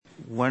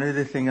One of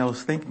the things I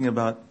was thinking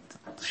about,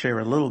 share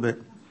a little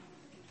bit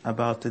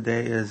about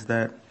today, is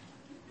that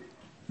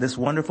this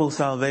wonderful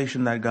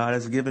salvation that God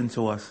has given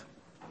to us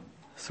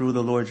through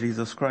the Lord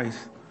Jesus Christ,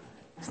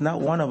 it's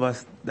not one of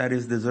us that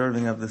is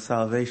deserving of the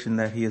salvation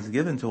that he has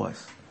given to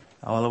us.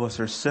 All of us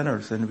are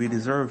sinners and we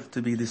deserve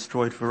to be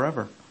destroyed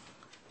forever.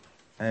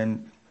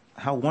 And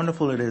how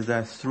wonderful it is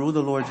that through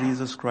the Lord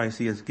Jesus Christ,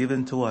 he has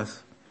given to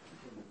us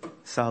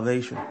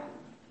salvation.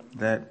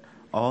 That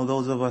all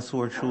those of us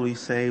who are truly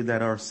saved,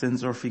 that our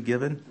sins are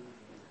forgiven,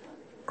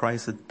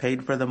 Christ had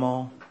paid for them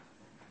all.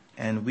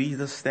 And we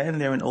just stand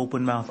there in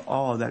open mouth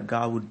awe that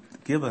God would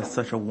give us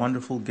such a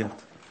wonderful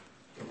gift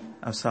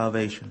of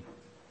salvation.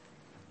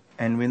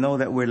 And we know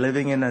that we're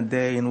living in a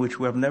day in which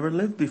we have never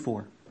lived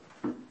before.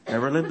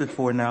 Never lived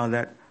before now,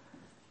 that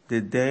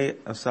the day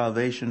of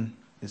salvation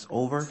is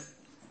over.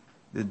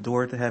 The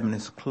door to heaven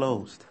is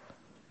closed.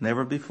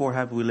 Never before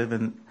have we lived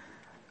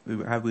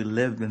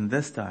in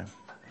this time.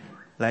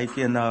 Like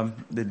in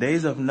the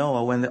days of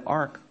Noah, when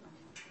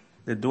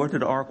the door to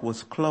the ark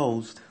was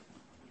closed,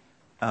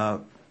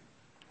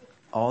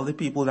 all the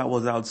people that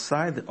was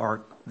outside the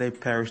ark, they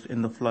perished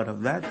in the flood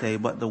of that day,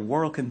 but the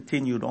world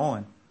continued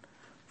on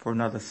for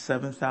another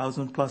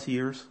 7,000 plus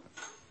years,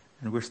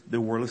 and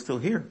the world is still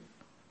here.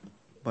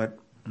 But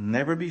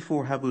never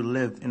before have we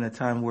lived in a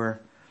time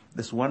where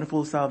this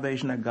wonderful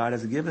salvation that God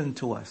has given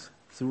to us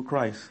through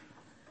Christ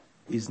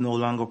is no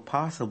longer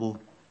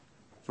possible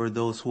for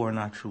those who are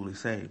not truly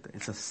saved.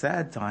 It's a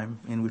sad time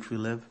in which we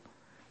live,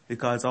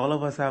 because all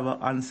of us have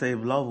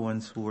unsaved loved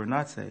ones who are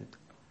not saved.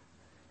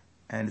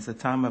 And it's a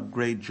time of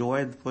great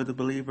joy for the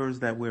believers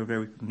that we're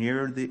very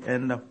near the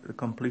end of the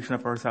completion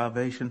of our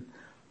salvation.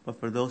 But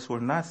for those who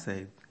are not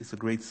saved, it's a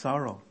great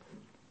sorrow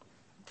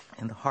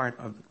in the heart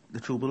of the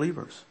true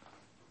believers.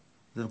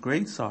 It's a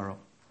great sorrow.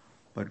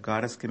 But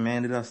God has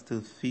commanded us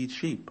to feed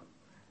sheep.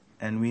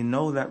 And we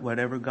know that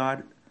whatever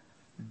God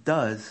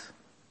does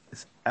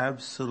is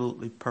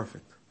absolutely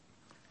perfect.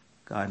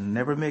 God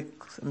never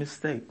makes a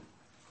mistake.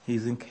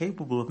 He's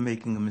incapable of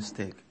making a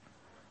mistake.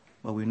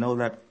 But we know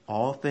that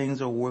all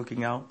things are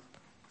working out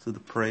to the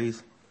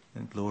praise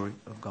and glory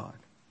of God.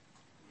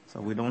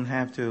 So we don't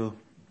have to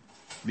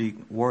be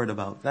worried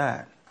about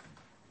that.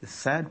 The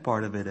sad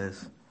part of it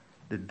is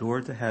the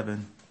door to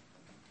heaven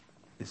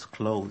is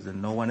closed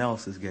and no one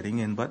else is getting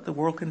in. But the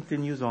world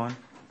continues on.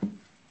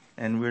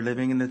 And we're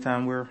living in the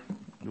time where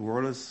the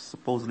world is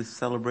supposedly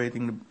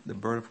celebrating the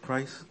birth of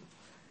Christ.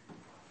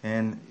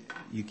 And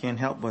you can't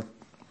help but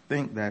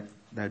think that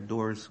that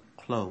door is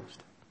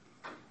closed.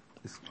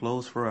 It's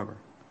closed forever.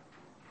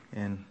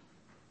 And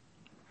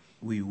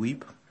we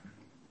weep,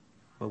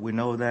 but we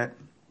know that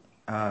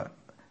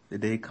the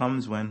day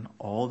comes when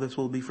all this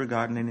will be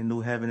forgotten in a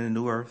new heaven and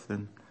new earth,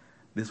 and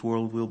this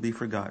world will be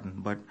forgotten.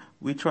 But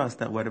we trust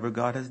that whatever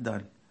God has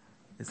done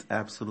is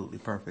absolutely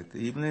perfect.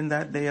 Even in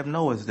that day of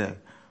Noah's day,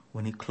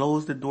 when he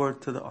closed the door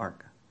to the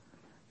ark,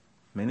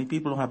 many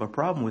people don't have a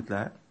problem with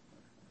that.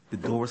 The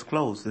door was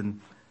closed, and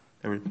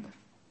there were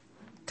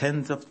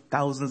tens of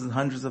thousands and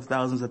hundreds of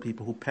thousands of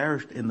people who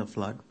perished in the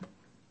flood.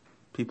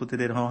 People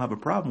today don't have a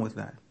problem with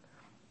that.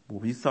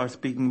 But we start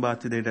speaking about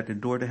today that the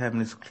door to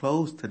heaven is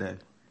closed today.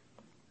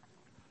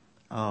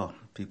 Oh,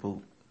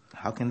 people,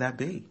 how can that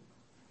be?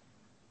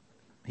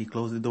 He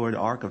closed the door to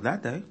the ark of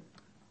that day.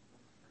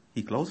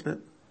 He closed it.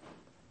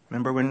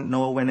 Remember when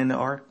Noah went in the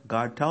ark?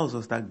 God tells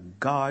us that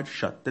God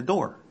shut the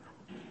door.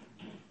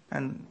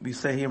 And we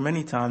say here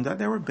many times that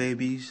there were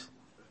babies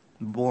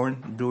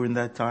born during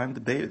that time.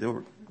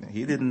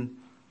 He didn't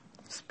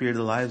spare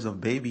the lives of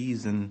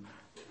babies and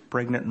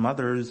pregnant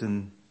mothers,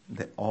 and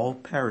they all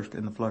perished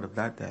in the flood of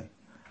that day.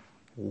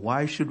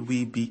 Why should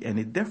we be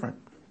any different?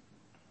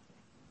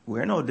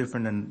 We're no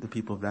different than the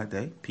people of that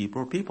day.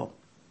 People are people.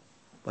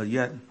 But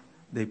yet,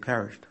 they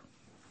perished.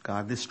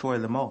 God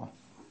destroyed them all.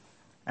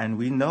 And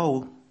we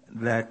know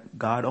that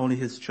God only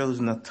has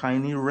chosen a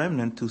tiny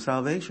remnant to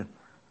salvation.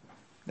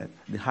 That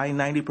the high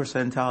 90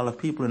 percentile of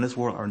people in this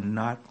world are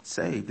not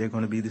saved. They're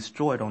going to be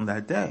destroyed on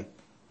that day.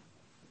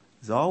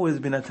 There's always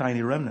been a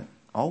tiny remnant.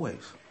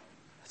 Always.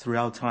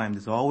 Throughout time,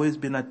 there's always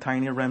been a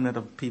tiny remnant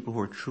of people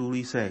who are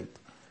truly saved.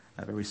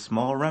 A very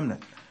small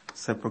remnant,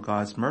 except for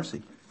God's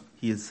mercy.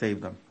 He has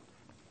saved them.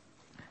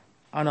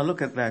 I want to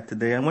look at that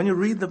today. And when you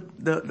read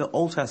the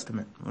Old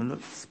Testament,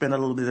 spend a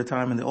little bit of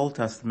time in the Old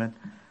Testament,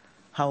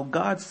 how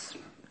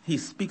He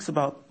speaks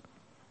about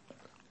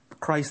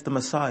Christ the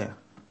Messiah.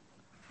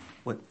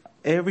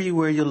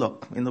 Everywhere you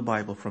look in the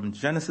Bible, from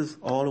Genesis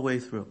all the way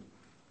through,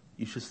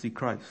 you should see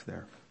Christ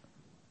there.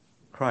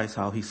 Christ,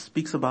 how he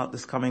speaks about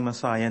this coming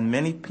Messiah. And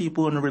many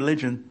people in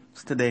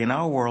religions today in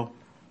our world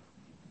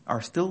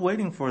are still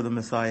waiting for the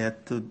Messiah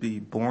to be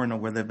born, or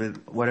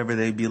whatever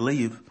they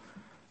believe,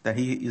 that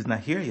he is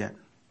not here yet.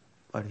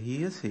 But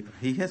he is here.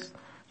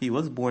 He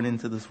was born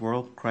into this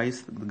world.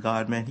 Christ, the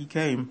God-man, he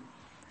came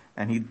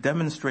and he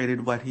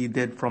demonstrated what he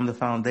did from the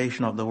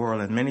foundation of the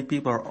world. And many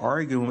people are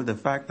arguing with the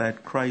fact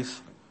that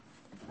Christ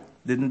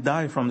didn't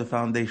die from the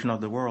foundation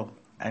of the world.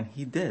 And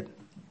he did.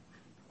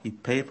 He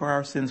paid for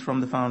our sins from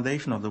the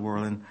foundation of the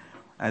world.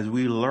 as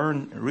we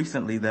learned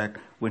recently that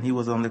when he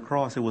was on the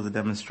cross, it was a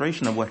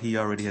demonstration of what he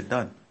already had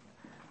done.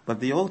 But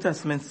the Old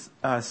Testament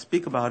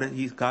speak about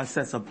it. God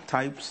sets up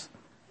types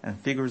and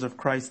figures of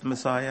Christ the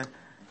Messiah.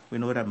 We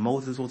know that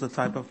Moses was a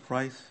type of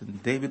Christ,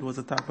 and David was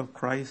a type of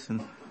Christ,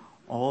 and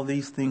all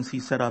these things he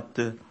set up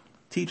to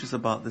teach us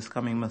about this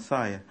coming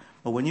Messiah.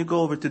 But when you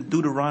go over to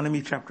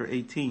Deuteronomy chapter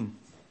 18,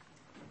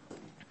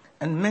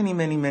 and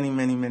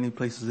many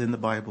places in the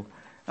Bible,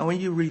 and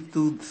when you read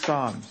through the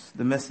Psalms,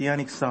 the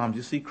Messianic Psalms,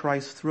 you see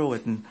Christ through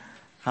it and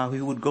how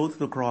he would go to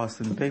the cross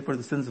and pay for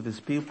the sins of his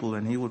people,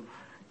 and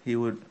he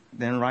would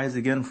then rise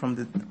again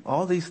from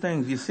all these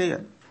things, you see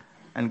it.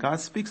 And God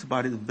speaks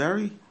about it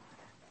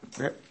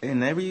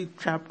in every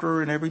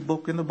chapter, in every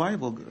book in the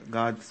Bible,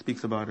 God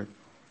speaks about it.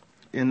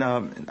 In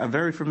a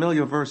very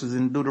familiar verse is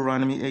in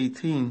Deuteronomy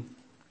 18,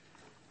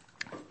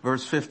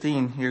 verse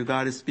 15. Here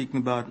God is speaking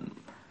about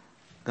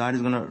God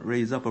is going to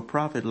raise up a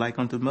prophet like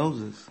unto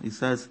Moses. He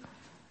says,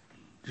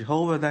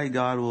 Jehovah thy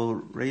God will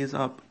raise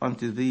up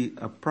unto thee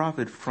a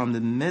prophet from the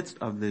midst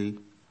of thee,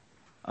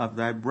 of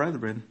thy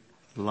brethren,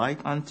 like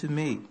unto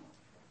me.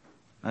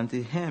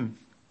 Unto him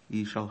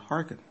ye shall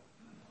hearken.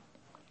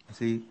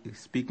 See, he's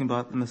speaking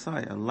about the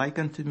Messiah, like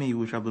unto me,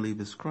 which I believe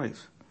is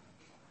Christ.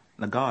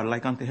 The God,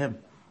 like unto him.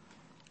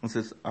 It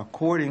says,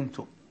 according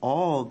to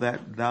all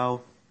that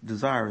thou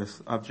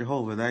desirest of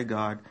Jehovah thy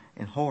God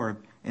in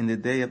Horeb in the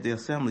day of the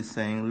assembly,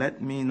 saying,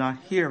 let me not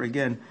hear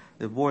again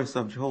the voice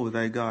of Jehovah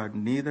thy God,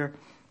 neither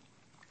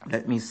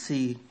let me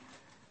see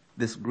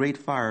this great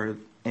fire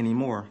any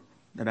more,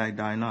 that I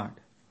die not.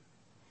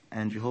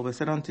 And Jehovah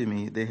said unto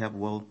me, they have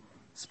well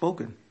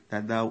spoken,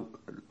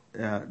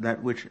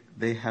 that which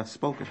they have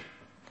spoken.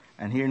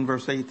 And here in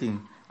verse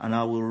 18, and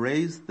I will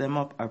raise them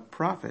up a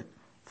prophet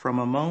from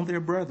among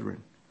their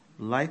brethren,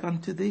 like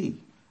unto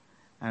thee,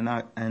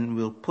 and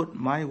will put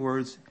my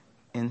words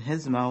in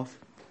his mouth,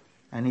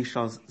 and he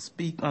shall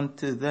speak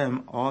unto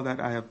them all that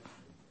I have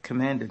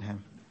commanded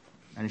him.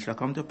 And it shall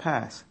come to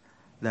pass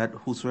that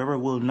whosoever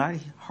will not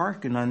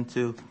hearken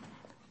unto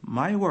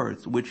my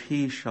words, which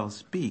he shall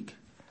speak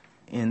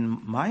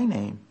in my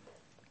name,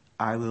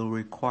 I will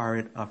require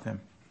it of him.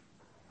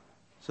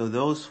 So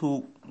those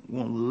who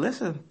won't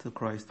listen to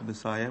Christ the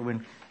Messiah,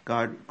 when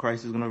God's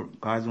going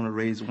to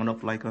raise one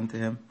up like unto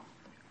him,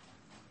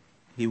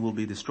 he will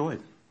be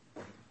destroyed.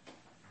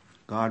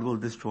 God will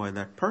destroy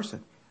that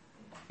person.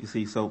 You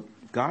see, so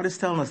God is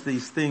telling us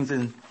these things,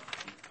 and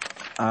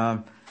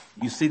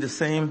you see the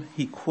same.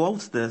 He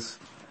quotes this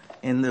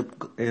in the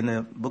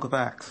book of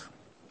Acts.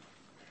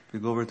 If you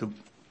go over to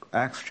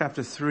Acts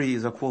chapter 3,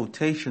 is a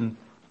quotation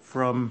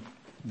from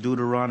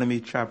Deuteronomy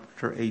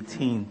chapter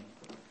 18.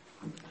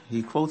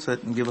 He quotes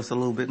it and gives us a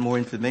little bit more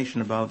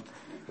information about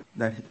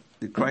that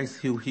the Christ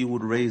who he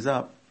would raise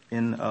up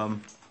in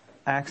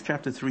Acts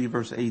chapter 3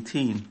 verse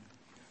 18.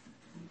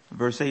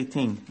 Verse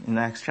 18 in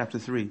Acts chapter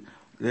 3.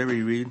 There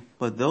we read,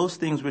 but those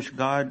things which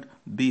God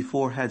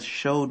before had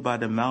showed by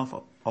the mouth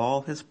of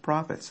all his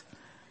prophets.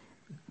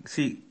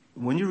 See,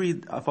 when you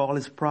read of all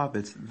his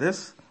prophets,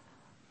 this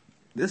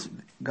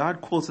God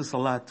quotes us a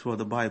lot throughout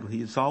the Bible.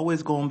 He's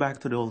always going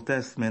back to the Old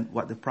Testament,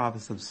 what the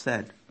prophets have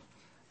said.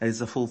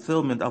 It's a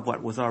fulfillment of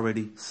what was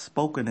already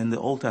spoken in the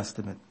Old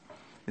Testament.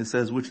 It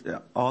says, which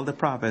all the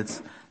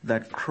prophets,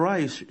 that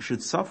Christ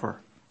should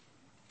suffer,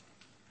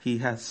 he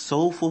has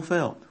so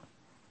fulfilled.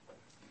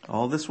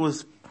 All this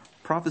was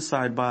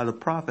prophesied by the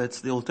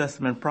prophets, the Old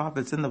Testament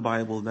prophets in the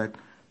Bible, that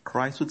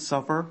Christ would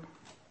suffer,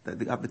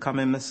 that the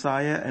coming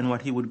Messiah, and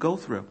what he would go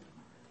through.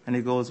 And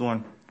he goes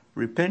on,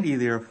 repent ye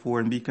therefore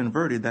and be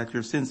converted, that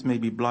your sins may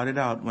be blotted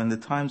out, when the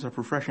times of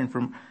refresh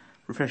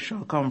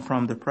shall come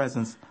from the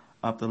presence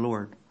of the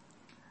Lord.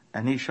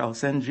 And he shall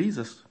send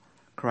Jesus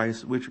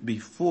Christ, which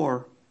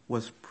before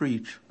was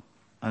preached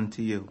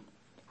unto you,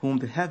 whom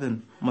the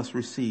heaven must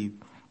receive,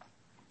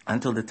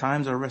 until the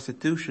times of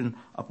restitution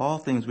of all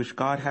things which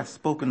God hath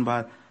spoken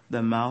by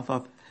the mouth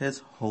of his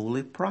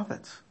holy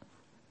prophets.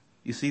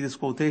 You see this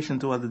quotation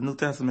throughout the New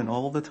Testament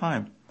all the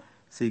time.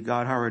 See,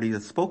 God already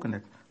has spoken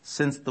it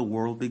since the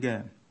world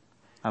began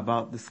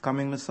about this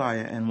coming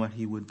Messiah and what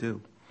he would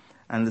do,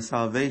 and the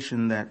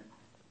salvation that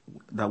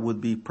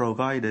would be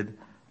provided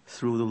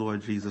through the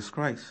Lord Jesus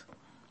Christ.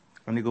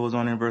 And he goes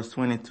on in verse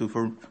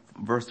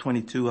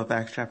 22 of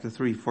Acts chapter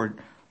 3, for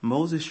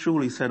Moses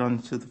truly said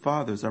unto the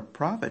fathers, a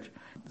prophet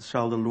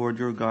shall the Lord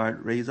your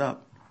God raise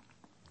up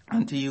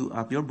unto you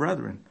of your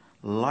brethren,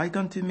 like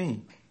unto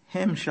me.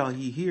 Him shall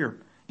ye hear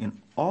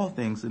in all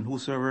things, and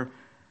whosoever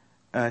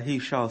he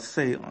shall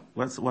say,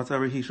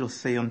 whatsoever he shall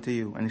say unto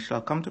you. And it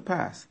shall come to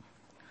pass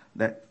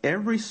that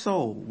every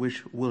soul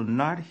which will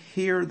not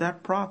hear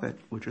that prophet,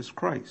 which is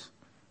Christ,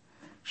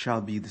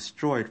 shall be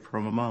destroyed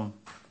from among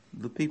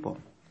the people.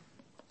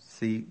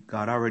 See,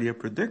 God already had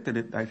predicted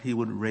it, that he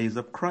would raise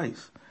up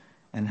Christ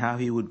and how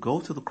he would go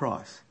to the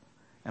cross.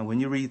 And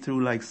when you read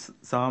through like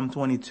Psalm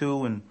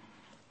 22 and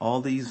all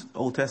these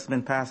Old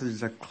Testament passages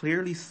that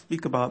clearly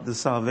speak about the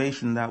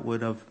salvation that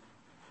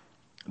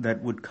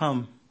would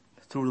come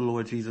through the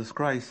Lord Jesus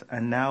Christ,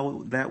 and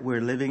now that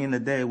we're living in a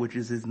day which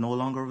is no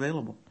longer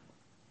available.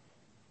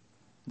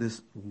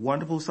 this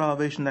wonderful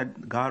salvation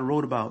that God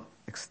wrote about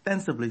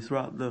extensively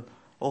throughout the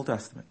Old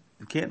Testament.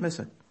 You can't miss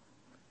it.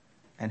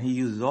 And he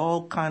uses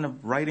all kind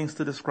of writings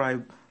to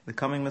describe the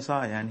coming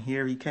Messiah, and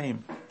here he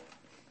came.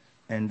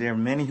 And there are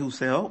many who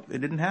say, oh, it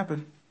didn't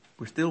happen.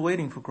 We're still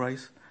waiting for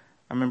Christ.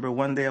 I remember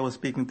one day I was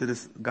speaking to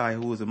this guy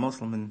who was a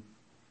Muslim and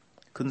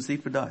couldn't see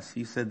for dust.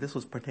 He said this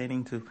was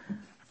pertaining to,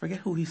 I forget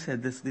who he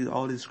said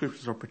all these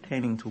scriptures are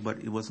pertaining to, but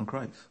it wasn't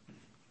Christ.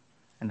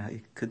 And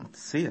I couldn't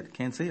see it,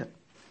 can't see it.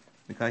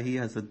 Because he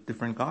has a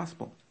different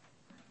gospel.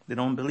 They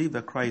don't believe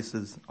that Christ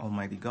is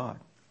Almighty God.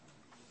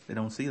 They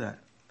don't see that.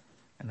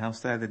 And how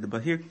sad that,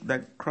 but here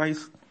that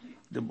Christ,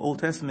 the Old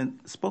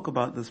Testament spoke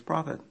about this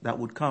prophet that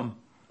would come,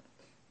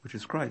 which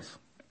is Christ.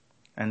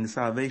 And the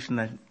salvation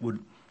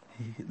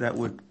that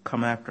would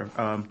come after.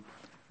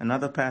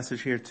 Another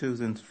passage here too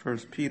is in 1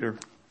 Peter.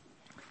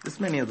 There's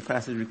many other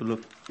passages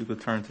you could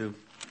turn to.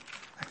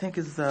 I think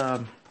it's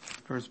 1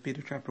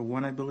 Peter chapter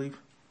 1, I believe.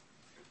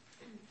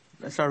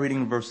 Let's start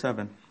reading verse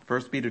 7.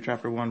 1 Peter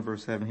chapter 1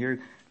 verse 7. Here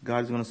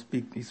God's going to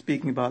speak. He's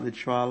speaking about the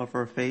trial of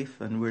our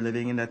faith, and we're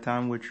living in that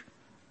time which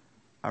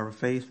our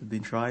faith has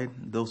been tried.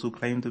 Those who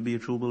claim to be a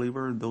true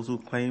believer, those who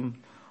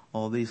claim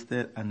all these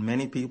things, and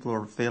many people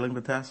are failing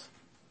the test.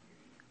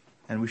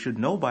 And we should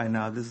know by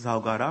now this is how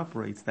God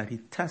operates, that he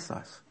tests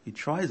us. He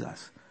tries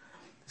us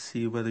to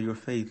see whether your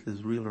faith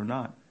is real or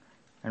not.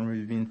 And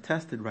we're being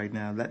tested right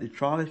now, that the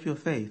trial of your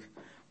faith,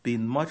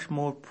 being much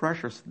more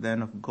precious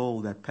than of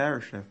gold that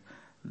perisheth,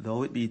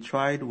 though it be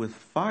tried with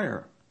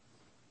fire,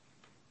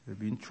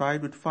 being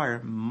tried with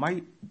fire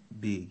might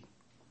be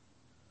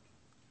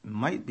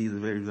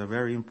the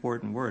very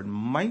important word,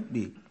 might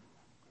be.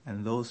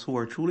 And those who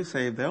are truly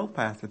saved, they'll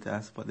pass the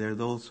test, but there are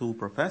those who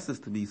professes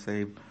to be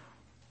saved,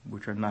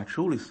 which are not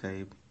truly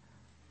saved,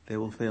 they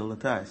will fail the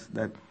test.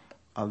 That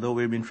although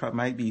we've been tried,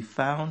 might be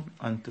found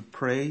unto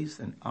praise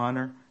and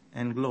honor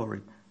and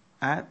glory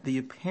at the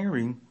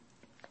appearing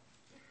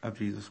of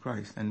Jesus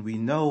Christ. And we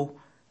know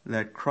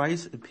that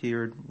Christ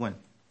appeared when?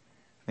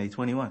 May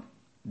 21.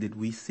 Did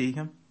we see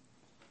him?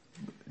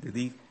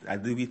 Did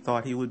we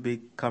thought he would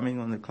be coming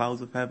on the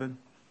clouds of heaven?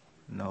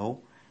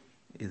 No.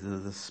 It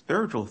is a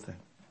spiritual thing.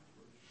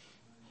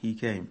 He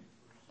came.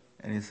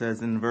 And it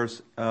says in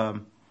verse,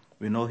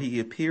 we know he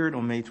appeared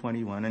on May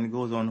 21, and it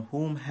goes on,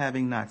 whom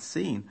having not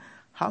seen.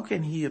 How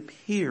can he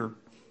appear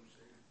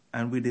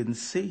and we didn't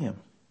see him?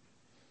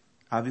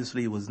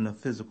 Obviously it wasn't a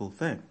physical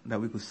thing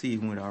that we could see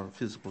him with our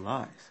physical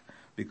eyes.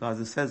 Because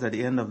it says at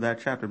the end of that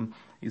chapter,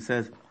 he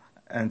says,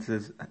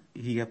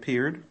 he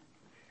appeared,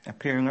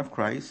 appearing of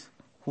Christ,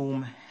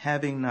 whom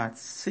having not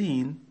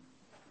seen,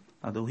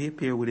 although he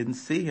appeared, we didn't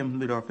see him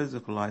with our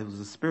physical eyes. It was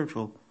a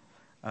spiritual,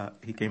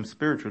 he came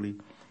spiritually.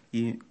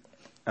 He,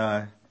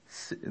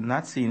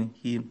 not seen,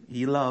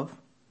 he loved.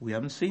 We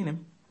haven't seen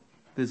him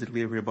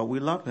physically over here, but we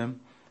love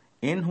him.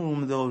 In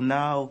whom though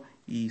now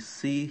ye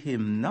see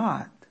him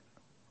not,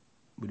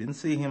 we didn't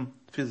see him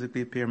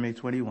physically appear May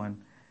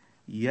 21,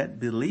 yet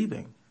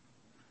believing.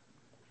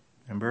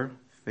 Remember,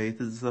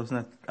 faith is the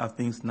substance of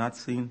things not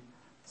seen,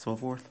 so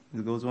forth.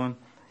 It goes on.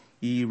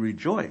 Ye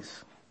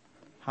rejoice.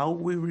 How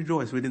we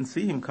rejoice? We didn't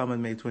see him come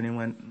on May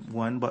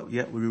 21, but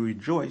yet we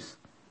rejoice.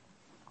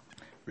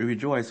 We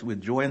rejoice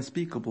with joy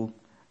unspeakable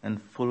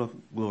and full of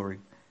glory.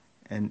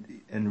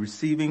 And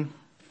receiving,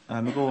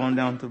 we go on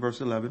down to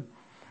verse 11.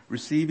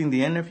 Receiving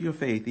the end of your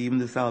faith, even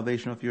the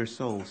salvation of your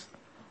souls,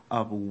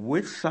 of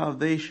which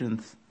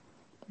salvations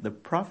the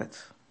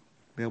prophets,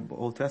 the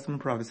Old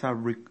Testament prophets,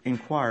 have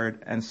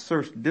inquired and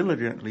searched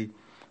diligently,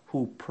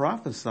 who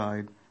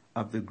prophesied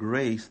of the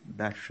grace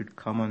that should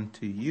come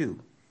unto you.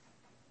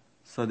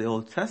 So the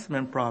Old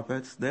Testament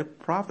prophets, they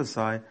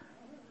prophesy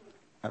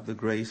of the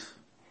grace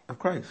of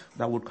Christ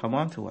that would come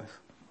unto us.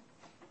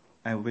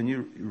 And when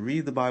you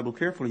read the Bible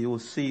carefully, you will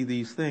see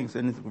these things.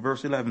 And in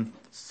verse 11,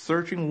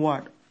 searching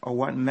what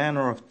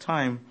manner of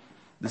time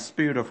the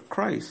Spirit of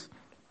Christ,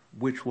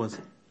 which was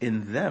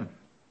in them.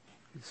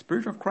 The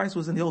Spirit of Christ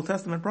was in the Old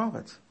Testament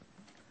prophets,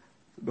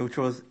 which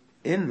was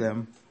in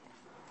them.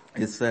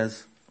 It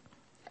says,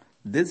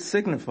 did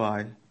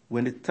signify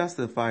when it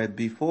testified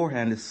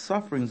beforehand the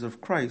sufferings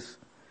of Christ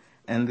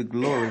and the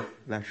glory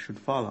that should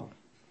follow.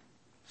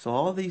 So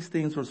all these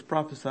things was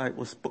prophesied,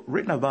 was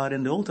written about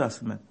in the Old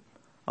Testament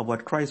of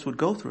what Christ would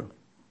go through.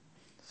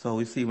 So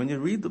you see, when you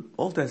read the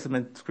Old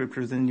Testament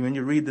scriptures and when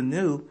you read the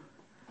New,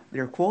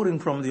 they're quoting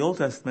from the Old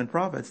Testament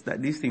prophets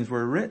that these things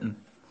were written,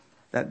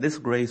 that this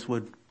grace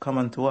would come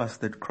unto us,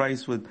 that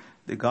Christ would,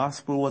 the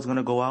gospel was going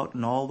to go out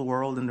in all the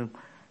world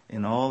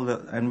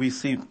and we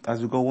see,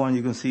 as we go on,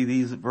 you can see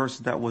these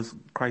verses that was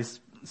Christ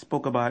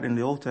spoke about in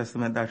the Old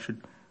Testament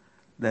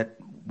that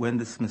when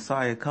this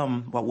Messiah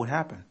come, what would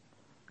happen?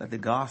 That the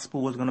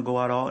gospel was going to go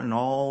out all in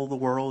all the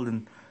world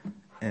and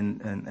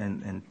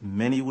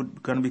many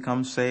would going to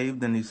become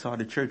saved, and you saw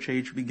the church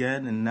age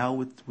begin, and now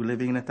we're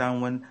living in a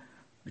time when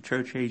the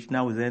church age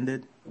now is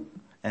ended,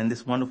 and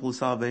this wonderful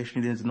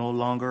salvation is no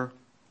longer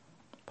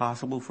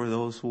possible for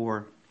those who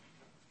are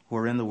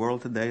in the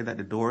world today, that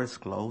the door is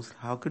closed.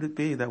 How could it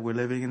be that we're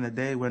living in a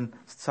day when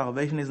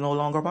salvation is no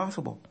longer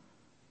possible?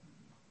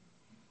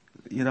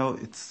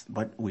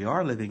 but we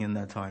are living in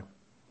that time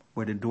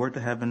where the door to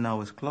heaven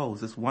now is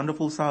closed. This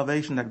wonderful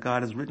salvation that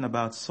God has written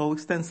about so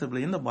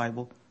extensively in the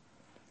Bible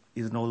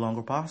is no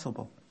longer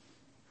possible.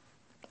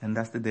 And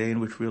that's the day in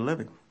which we're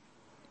living.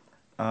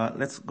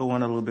 Let's go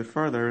on a little bit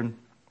further. And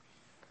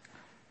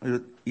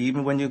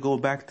even when you go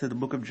back to the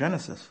book of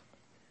Genesis,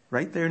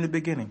 right there in the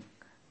beginning,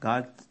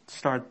 God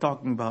started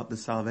talking about the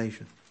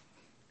salvation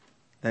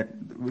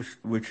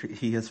which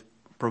he has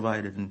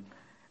provided and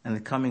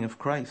the coming of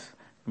Christ.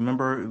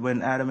 Remember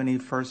when Adam and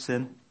Eve first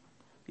sinned?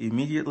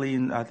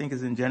 Immediately, I think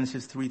it's in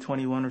Genesis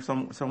 3:21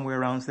 or somewhere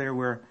around there,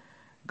 where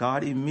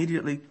God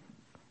immediately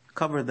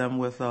covered them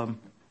with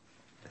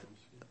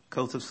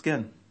coats of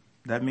skin.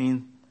 That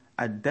means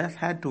a death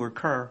had to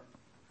occur,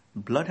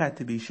 blood had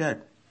to be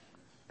shed.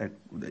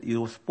 It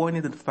was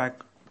pointing to the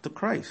fact to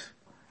Christ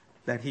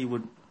that he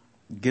would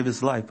give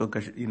his life,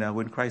 because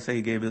when Christ said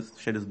he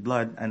shed his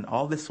blood, and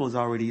all this was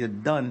already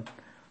done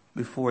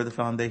before the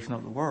foundation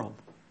of the world.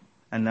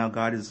 And now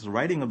God is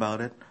writing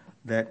about it,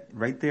 that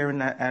right there in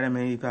that Adam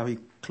and Eve, how he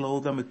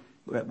clothed them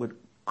with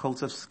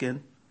coats of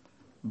skin,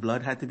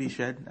 blood had to be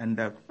shed, and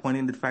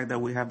pointing to the fact that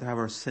we have to have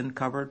our sin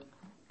covered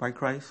by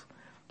Christ.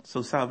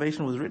 So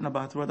salvation was written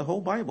about throughout the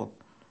whole Bible,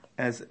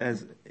 as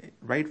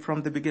right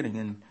from the beginning.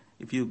 And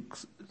if you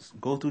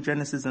go through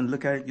Genesis and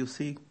look at it, you'll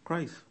see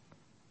Christ.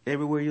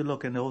 Everywhere you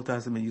look in the Old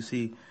Testament, you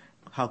see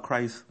how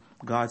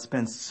God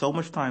spends so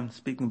much time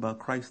speaking about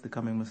Christ, the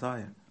coming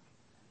Messiah.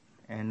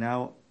 And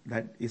now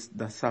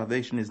the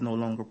salvation is no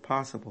longer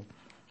possible.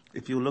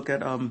 If you look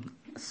at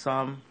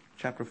Psalm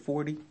chapter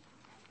 40,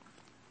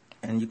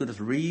 and you could just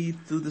read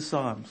through the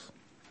Psalms,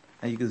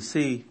 and you can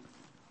see,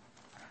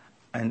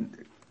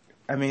 and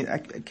I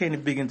can't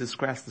even begin to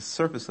scratch the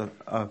surface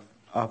of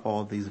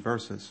all these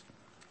verses.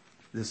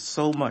 There's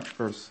so much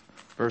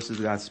verses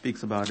God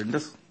speaks about it. And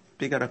just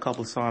pick out a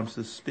couple Psalms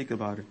to speak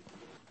about it.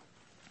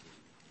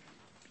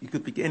 You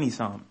could pick any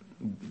Psalm,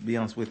 to be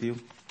honest with you,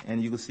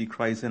 and you could see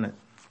Christ in it.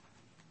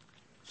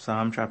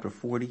 Psalm chapter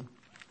 40,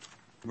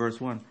 verse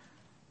 1.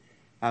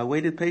 I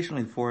waited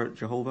patiently for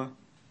Jehovah,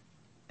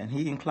 and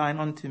he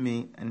inclined unto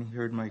me, and he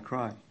heard my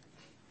cry.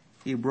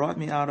 He brought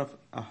me out of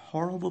a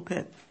horrible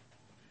pit.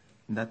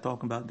 Is that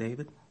talking about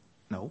David?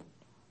 No.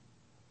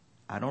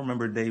 I don't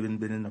remember David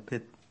being in a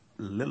pit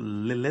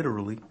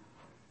literally,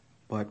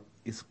 but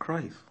it's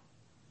Christ.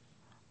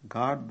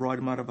 God brought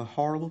him out of a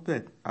horrible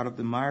pit, out of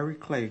the miry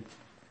clay,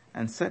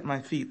 and set my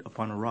feet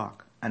upon a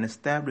rock, and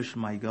established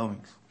my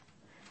goings.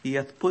 He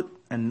hath put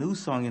a new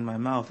song in my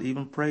mouth,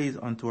 even praise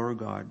unto our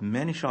God.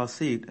 Many shall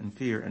see it and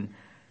fear, and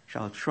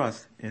shall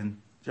trust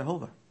in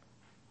Jehovah.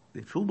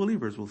 The true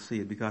believers will see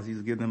it, because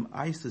he's given them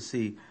eyes to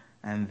see,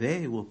 and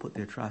they will put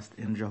their trust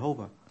in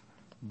Jehovah.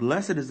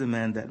 Blessed is the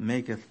man that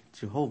maketh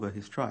Jehovah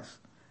his trust,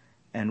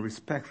 and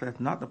respecteth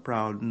not the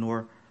proud,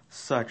 nor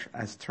such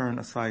as turn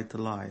aside to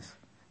lies.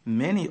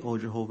 Many, O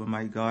Jehovah,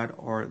 my God,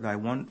 are thy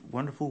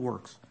wonderful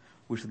works,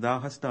 which thou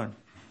hast done,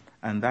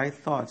 and thy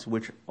thoughts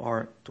which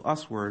are to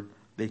usward,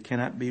 they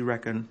cannot be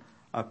reckoned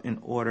up in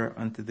order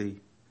unto thee.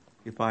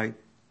 If I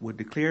would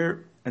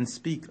declare and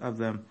speak of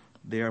them,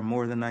 they are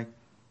more than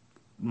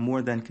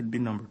can be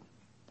numbered.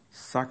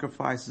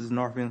 Sacrifices and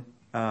offering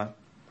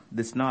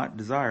didst not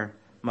desire,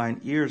 mine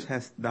ears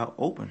hast thou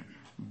opened.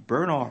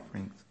 Burnt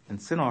offerings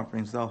and sin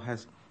offerings thou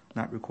hast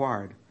not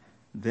required.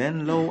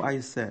 Then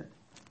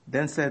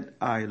said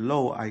I,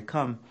 lo, I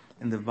come.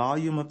 In the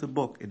volume of the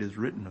book it is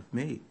written of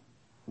me,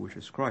 which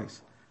is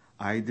Christ.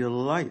 I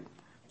delight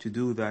to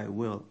do thy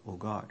will, O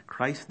God.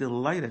 Christ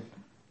delighted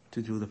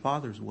to do the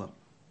Father's will.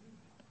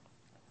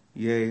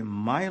 Yea,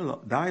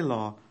 thy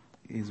law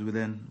is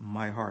within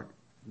my heart,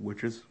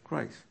 which is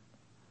Christ.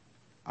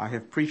 I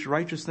have preached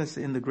righteousness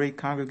in the great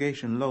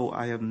congregation. Lo,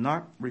 I have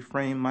not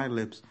refrained my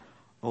lips.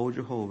 O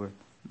Jehovah,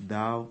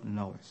 thou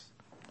knowest.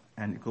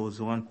 And it goes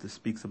on to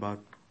speaks about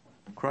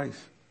Christ.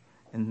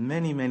 And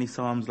many, many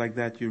Psalms like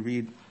that you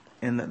read,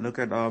 and look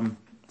at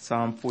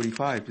Psalm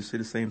 45, you see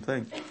the same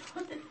thing.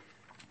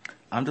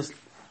 I'm just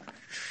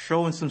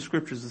showing some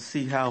scriptures to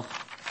see how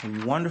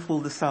wonderful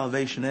the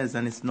salvation is,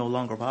 and it's no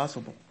longer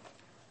possible.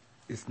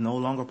 It's no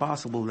longer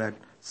possible that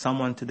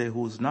someone today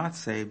who is not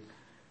saved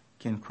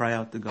can cry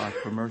out to God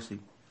for mercy.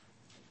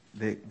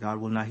 God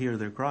will not hear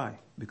their cry,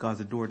 because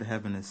the door to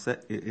heaven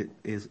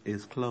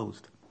is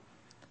closed.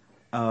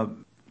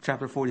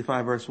 Chapter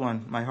 45, verse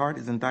 1. My heart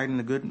is indited in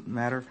a good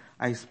matter.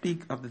 I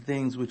speak of the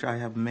things which I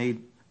have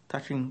made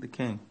touching the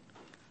king.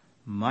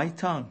 My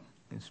tongue,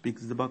 and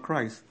speaks about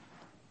Christ,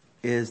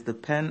 is the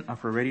pen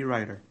of a ready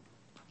writer.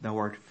 Thou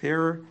art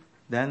fairer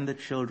than the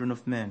children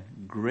of men.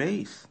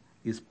 Grace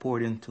is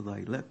poured into thy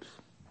lips,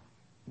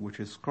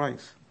 which is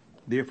Christ.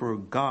 Therefore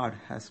God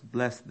has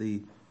blessed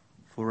thee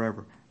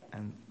forever.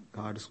 And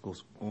God just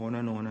goes on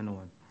and on and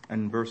on.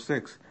 And verse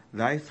 6,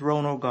 thy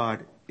throne, O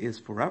God, is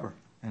forever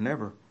and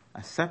ever.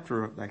 A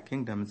scepter of thy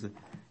kingdom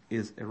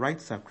is a right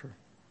scepter.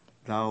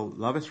 Thou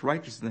lovest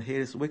righteousness and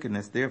hatest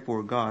wickedness.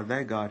 Therefore God,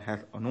 thy God,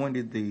 hath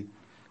anointed thee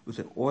with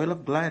the oil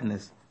of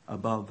gladness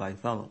above thy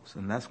fellows.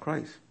 And that's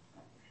Christ,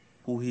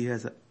 who he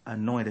has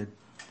anointed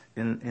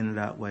in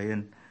that way.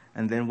 And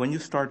And then when you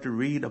start to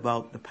read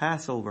about the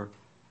Passover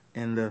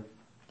in the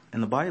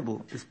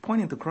Bible, it's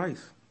pointing to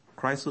Christ.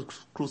 Christ was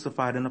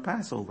crucified in the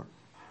Passover.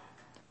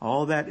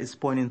 All that is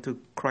pointing to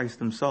Christ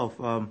himself.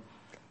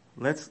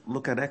 Let's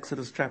look at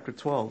Exodus chapter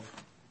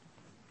 12.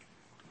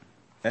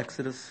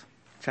 Exodus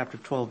chapter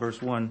 12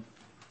 verse 1.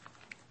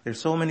 There's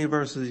so many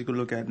verses you could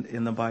look at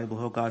in the Bible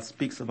how God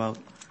speaks about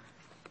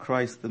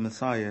Christ the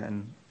Messiah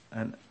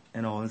and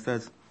all. It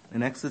says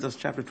in Exodus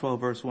chapter 12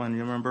 verse 1,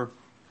 you remember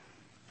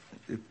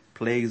the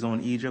plagues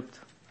on Egypt?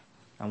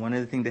 And one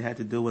of the things they had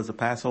to do was the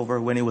Passover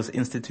when it was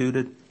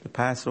instituted. The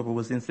Passover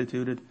was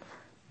instituted.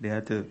 They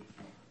had to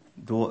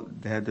kill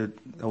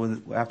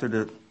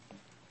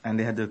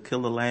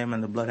the lamb,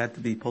 and the blood had to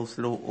be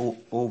posted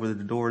over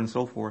the door and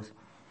so forth.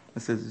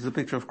 It says it's a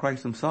picture of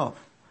Christ himself.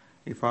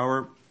 If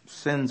our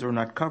sins are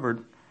not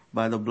covered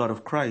by the blood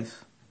of Christ,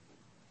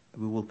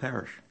 we will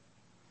perish.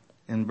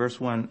 In verse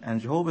 1,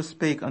 and Jehovah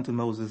spake unto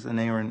Moses and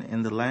Aaron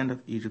in the land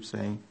of Egypt,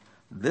 saying,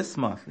 this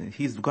month,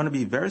 he's going to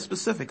be very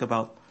specific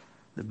about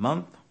the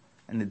month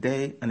and the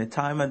day and the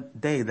time of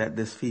day that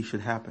this feast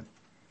should happen.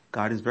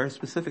 God is very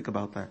specific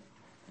about that.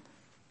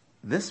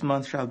 This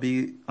month shall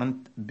be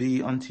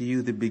unto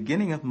you the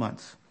beginning of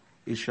months.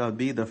 It shall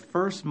be the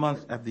first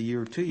month of the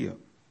year to you.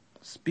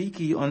 Speak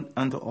ye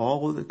unto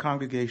all the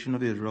congregation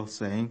of Israel,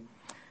 saying,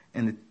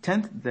 in the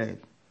 10th day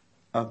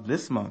of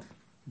this month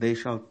they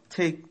shall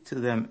take to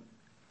them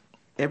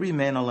every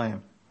man a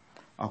lamb,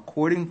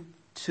 according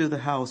to the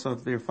house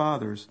of their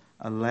fathers,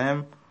 a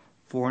lamb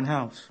for an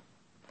house.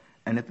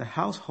 And if the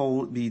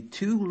household be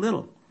too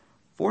little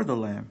for the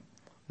lamb,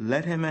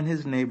 let him and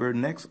his neighbor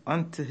next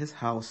unto his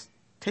house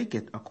take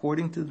it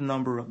according to the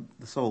number of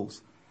the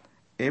souls.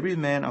 Every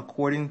man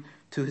according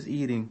to his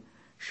eating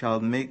shall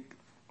make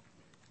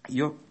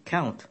your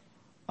count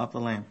of the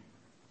lamb.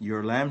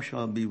 Your lamb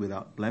shall be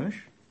without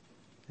blemish.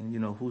 And you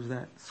know who's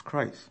that? It's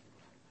Christ.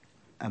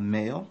 A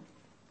male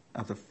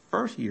of the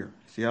first year.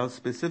 See how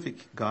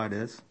specific God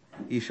is.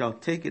 He shall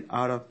take it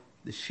out of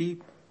the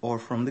sheep or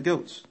from the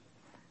goats.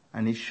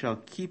 And he shall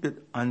keep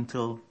it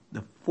until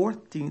the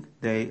 14th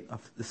day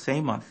of the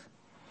same month.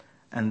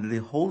 And the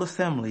whole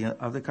assembly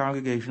of the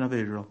congregation of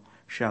Israel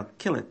shall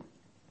kill it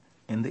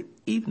in the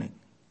evening.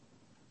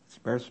 It's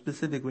very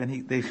specific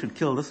when they should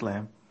kill this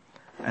lamb.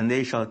 And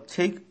they shall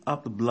take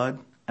up the blood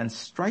and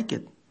strike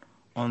it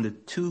on the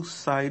two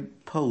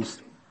side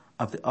posts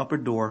of the upper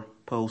door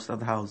posts of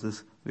the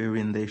houses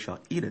wherein they shall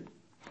eat it.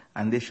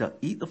 And they shall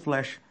eat the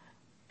flesh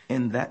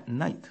in that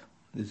night.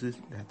 They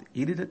have to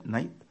eat it at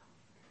night,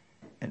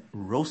 and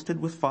roasted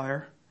with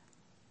fire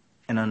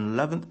and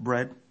unleavened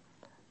bread,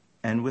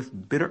 and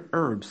with bitter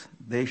herbs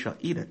they shall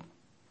eat it.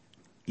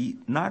 Eat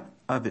not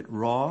of it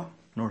raw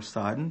nor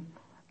sodden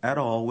at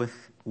all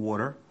with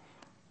water,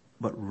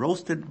 but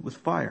roasted with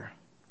fire,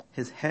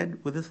 his head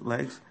with his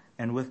legs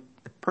and with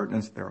the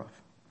purtenance thereof.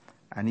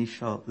 And he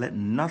shall let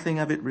nothing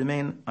of it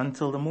remain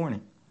until the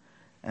morning.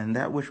 And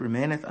that which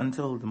remaineth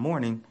until the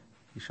morning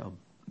he shall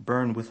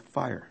burn with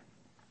fire.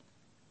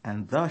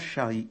 And thus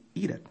shall ye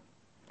eat it,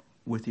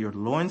 with your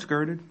loins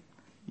girded,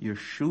 your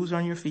shoes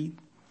on your feet,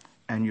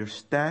 and your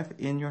staff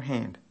in your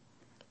hand.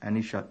 And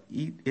ye shall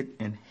eat it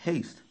in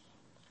haste.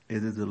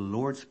 It is the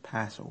Lord's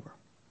Passover.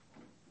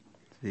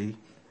 See,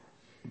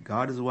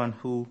 God is the one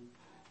who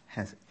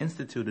has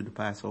instituted the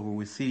Passover.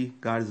 We see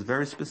God is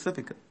very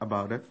specific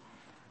about it.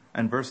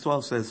 And verse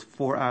 12 says,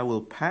 for I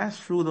will pass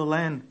through the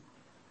land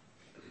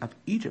of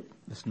Egypt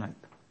this night.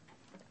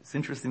 It's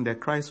interesting that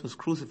Christ was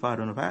crucified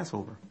on the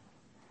Passover.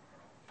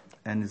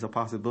 And there's a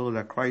possibility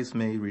that Christ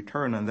may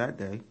return on that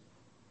day,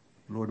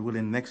 Lord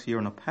willing, next year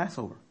on a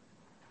Passover.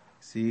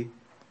 See,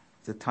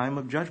 it's a time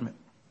of judgment.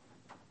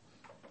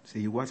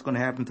 See, what's going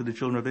to happen to the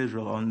children of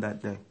Israel on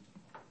that day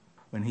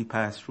when he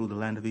passed through the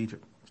land of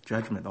Egypt?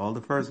 Judgment. All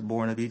the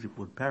firstborn of Egypt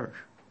would perish.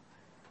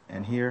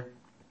 And here,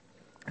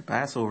 the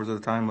Passover is a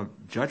time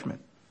of judgment.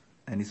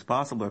 And it's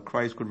possible that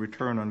Christ could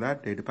return on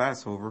that day, the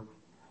Passover,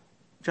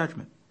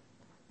 judgment.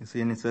 You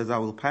see, and it says, I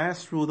will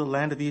pass through the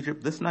land of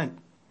Egypt this night,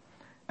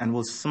 and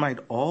will smite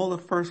all the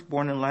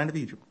firstborn in the land of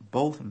Egypt,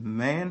 both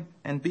man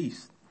and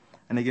beast.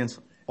 And against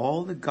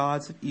all the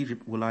gods of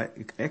Egypt will I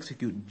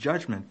execute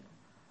judgment.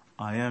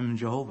 I am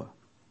Jehovah.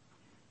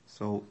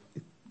 So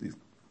it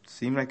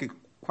seemed like it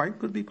quite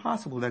could be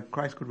possible that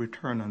Christ could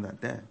return on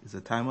that day. It's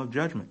a time of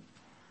judgment.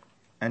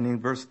 And in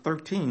verse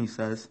 13 he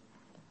says,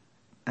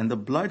 and the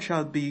blood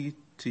shall be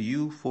to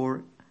you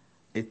for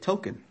a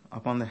token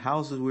upon the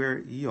houses where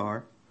ye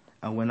are,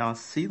 and when I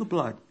see the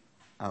blood,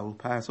 I will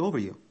pass over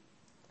you.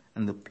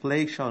 And the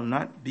plague shall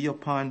not be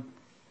upon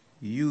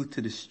you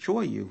to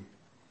destroy you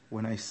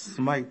when I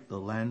smite the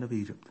land of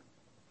Egypt.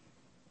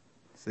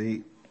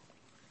 See,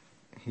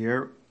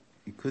 here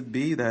it could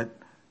be that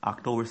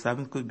October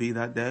 7th could be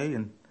that day,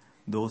 and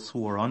those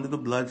who are under the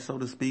blood, so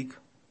to speak,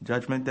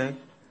 judgment day,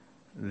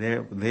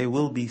 they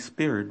will be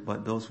spared,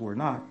 but those who are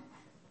not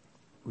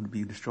would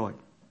be destroyed.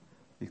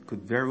 It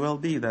could very well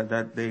be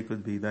that day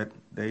could be that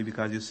day,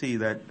 because you see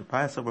that the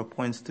Passover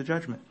points to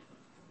judgment.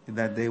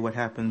 That day what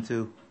happened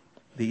to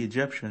the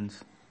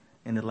Egyptians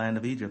in the land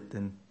of Egypt,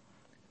 and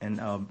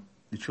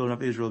the children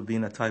of Israel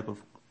being a type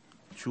of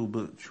true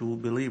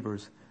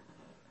believers,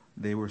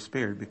 they were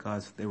spared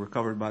because they were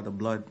covered by the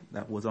blood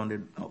that was on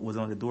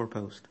the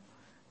doorpost.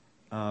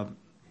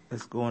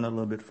 Let's go on a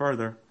little bit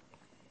further,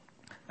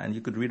 and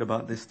you could read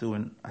about this too.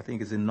 And I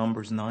think it's in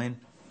Numbers 9.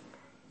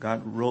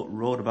 God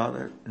wrote about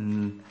it,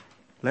 and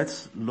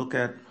let's go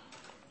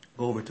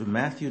over to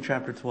Matthew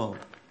chapter 12.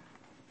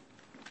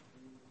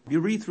 If you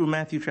read through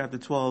Matthew chapter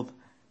 12,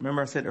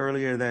 remember I said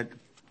earlier that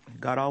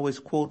God always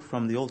quotes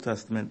from the Old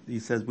Testament. He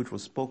says, which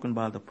was spoken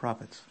by the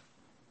prophets.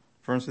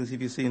 For instance,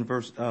 if you see in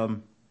verse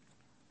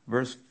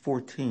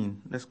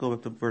 14, let's go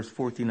up to verse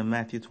 14 of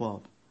Matthew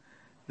 12.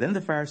 Then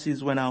the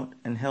Pharisees went out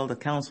and held a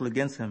council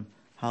against him,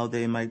 how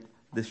they might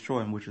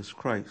destroy him, which is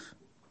Christ,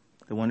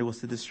 the one who was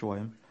to destroy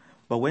him.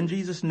 But when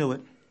Jesus knew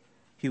it,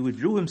 he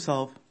withdrew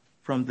himself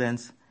from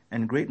thence,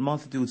 and great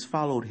multitudes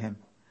followed him,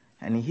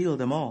 and he healed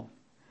them all,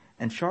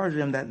 and charged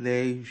them that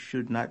they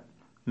should not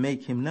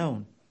make him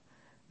known,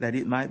 that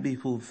it might be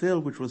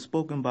fulfilled which was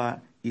spoken by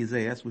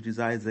Isaiah, which is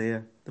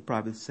Isaiah the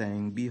prophet,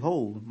 saying,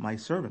 Behold, my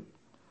servant,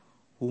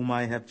 whom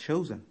I have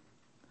chosen,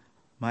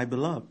 my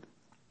beloved,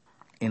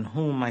 in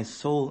whom my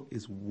soul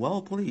is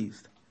well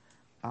pleased.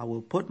 I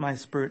will put my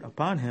spirit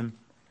upon him,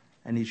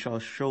 and he shall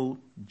show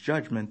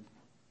judgment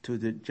to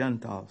the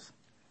Gentiles.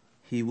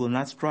 He will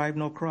not strive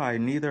nor cry,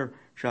 neither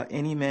shall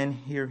any man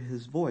hear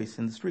his voice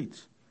in the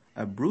streets.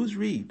 A bruised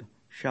reed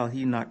shall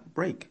he not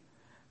break,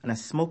 and a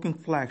smoking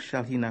flax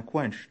shall he not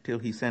quench, till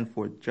he send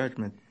forth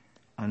judgment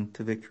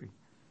unto victory.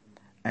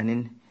 And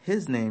in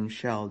his name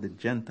shall the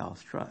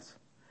Gentiles trust.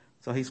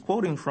 So he's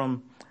quoting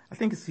from,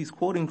 he's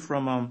quoting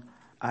from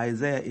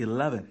Isaiah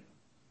 11,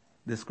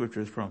 this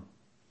scripture is from.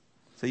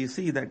 So you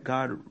see that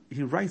God,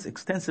 he writes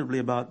extensively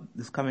about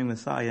this coming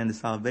Messiah and the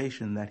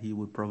salvation that he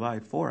would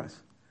provide for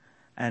us.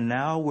 And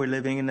now we're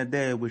living in a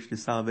day in which the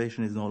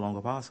salvation is no longer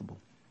possible.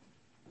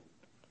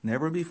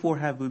 Never before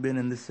have we been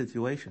in this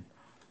situation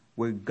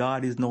where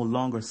God is no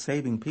longer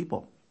saving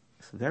people.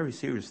 It's a very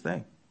serious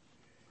thing.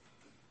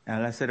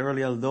 And I said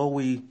earlier, although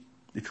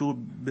the true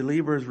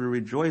believers will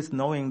rejoice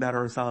knowing that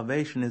our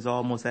salvation is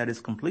almost at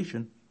its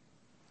completion,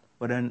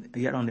 but then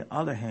yet on the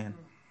other hand,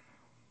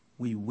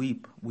 we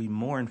weep, we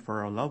mourn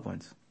for our loved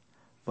ones,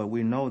 but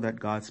we know that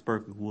God's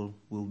purpose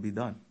will be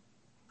done.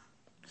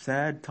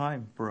 Sad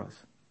time for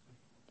us.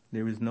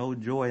 There is no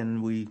joy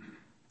in we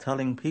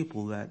telling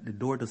people that the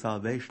door to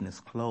salvation is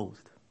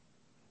closed.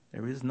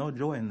 There is no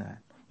joy in that,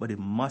 but it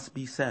must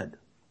be said.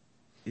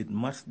 It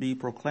must be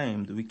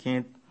proclaimed. We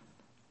can't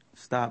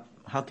stop.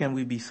 How can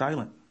we be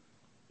silent?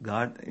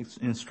 God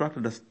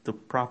instructed us to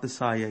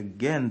prophesy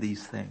again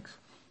these things,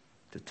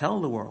 to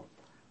tell the world,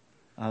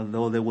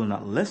 although they will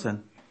not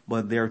listen.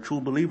 But there are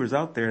true believers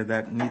out there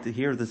that need to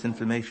hear this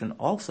information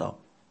also.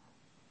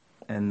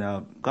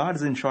 And God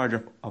is in charge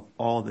of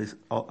all this.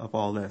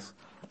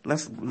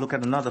 Let's look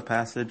at another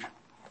passage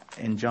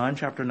in John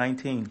chapter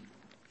 19.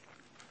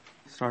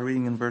 Start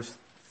reading in verse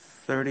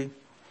 30.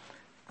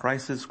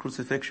 Christ's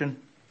crucifixion.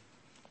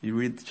 You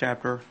read the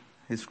chapter,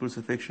 his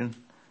crucifixion,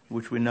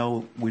 which we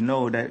know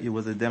that it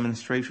was a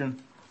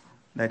demonstration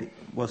that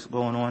was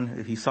going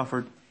on. He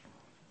suffered.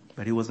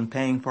 But he wasn't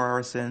paying for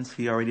our sins.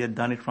 He already had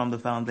done it from the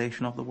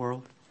foundation of the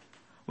world.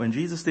 When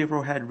Jesus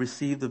therefore had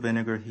received the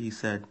vinegar, he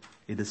said,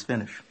 It is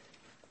finished.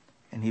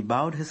 And he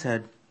bowed his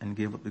head and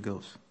gave up the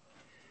ghost.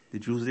 The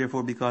Jews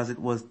therefore, because it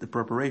was the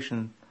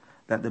preparation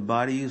that the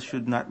bodies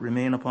should not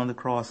remain upon the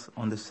cross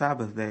on the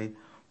Sabbath day,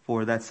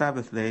 for that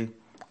Sabbath day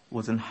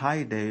was an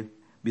high day,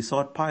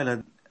 besought Pilate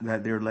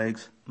that their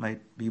legs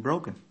might be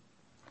broken,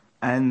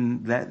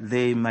 and that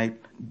they might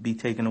be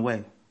taken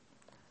away.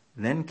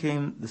 Then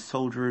came the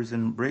soldiers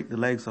and brake the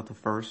legs of the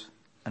first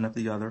and of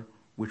the other,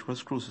 which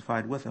was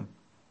crucified with him.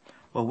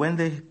 But when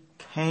they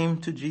came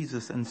to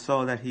Jesus and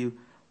saw that he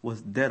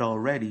was dead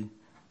already,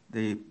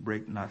 they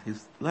brake not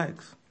his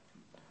legs.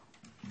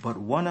 But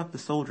one of the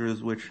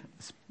soldiers which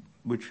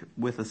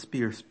with a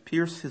spear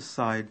pierced his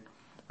side,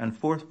 and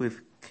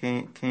forthwith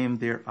came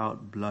there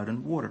out blood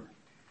and water.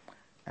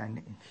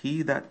 And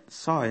he that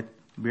saw it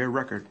bare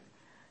record,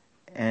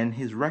 and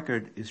his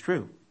record is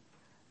true,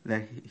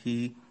 that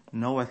he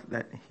knoweth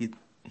that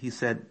he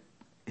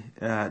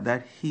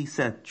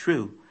said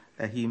true,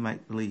 that he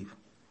might believe.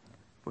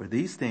 For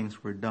these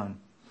things were done,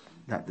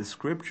 that the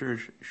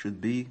scriptures should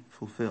be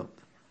fulfilled.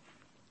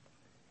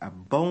 A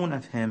bone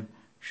of him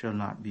shall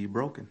not be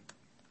broken.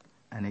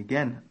 And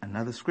again,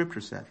 another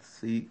scripture says,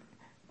 see,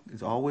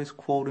 it's always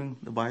quoting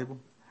the Bible.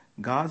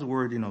 God's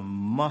word,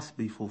 must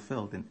be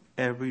fulfilled. In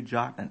every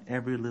jot and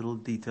every little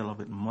detail of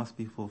it must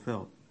be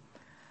fulfilled.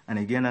 And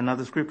again,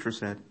 another scripture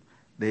said,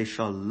 they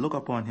shall look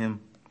upon him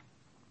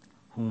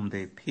whom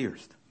they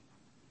pierced.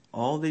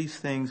 All these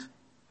things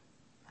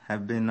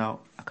have been now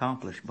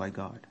accomplished by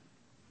God.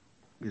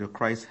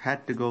 Christ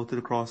had to go to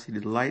the cross. He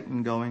delighted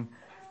in going.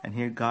 And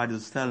here God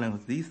is telling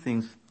us these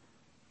things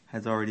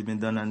has already been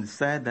done. And it's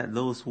sad that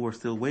those who are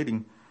still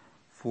waiting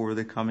for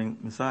the coming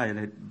Messiah,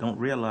 they don't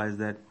realize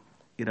that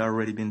it had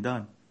already been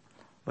done.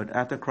 But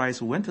after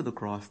Christ went to the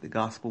cross, the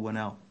gospel went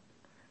out.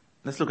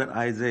 Let's look at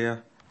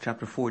Isaiah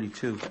chapter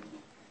 42.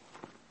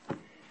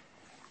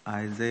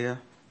 Isaiah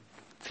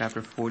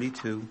chapter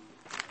 42.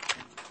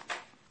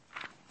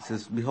 It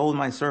says, behold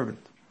my servant.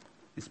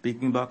 He's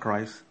speaking about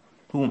Christ,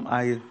 whom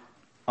I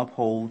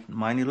uphold,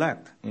 mine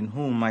elect, in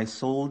whom my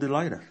soul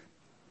delighteth.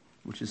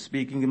 Which is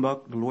speaking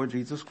about the Lord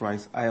Jesus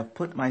Christ. I have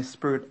put my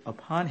spirit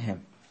upon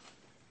him.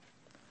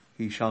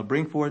 He shall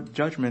bring forth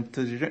judgment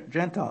to the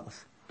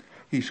Gentiles.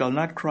 He shall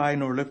not cry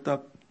nor lift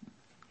up,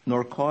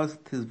 nor cause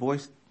his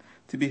voice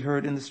to be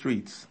heard in the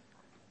streets.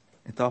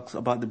 It talks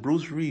about the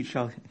bruised reed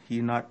shall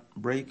he not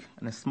break,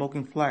 and the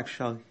smoking flax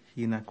shall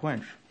he not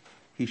quench.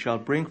 He shall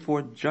bring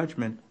forth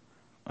judgment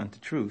unto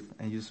truth.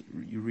 And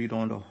you read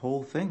on the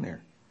whole thing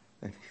there.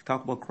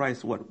 Talk about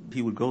Christ, what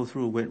he would go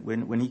through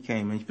when he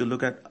came. And if you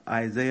look at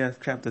Isaiah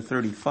chapter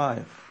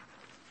 35,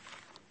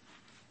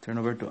 turn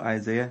over to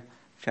Isaiah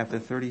chapter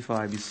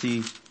 35, you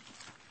see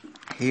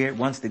here,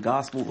 once the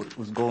gospel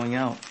was going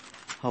out,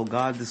 how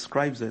God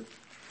describes it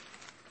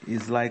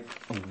is like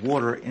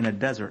water in a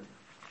desert.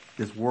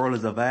 This world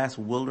is a vast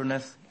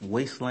wilderness,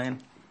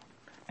 wasteland.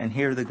 And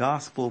here the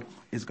gospel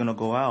is going to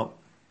go out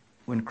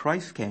when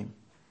Christ came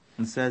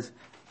and says,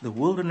 the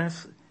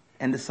wilderness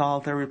and the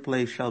solitary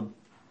place shall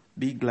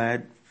be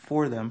glad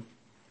for them,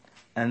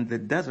 and the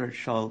desert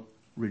shall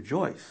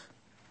rejoice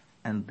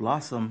and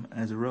blossom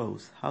as a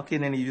rose. How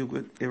can any of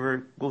you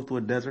ever go to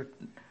a desert?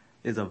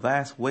 It's a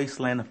vast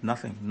wasteland of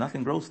nothing.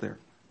 Nothing grows there.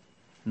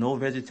 No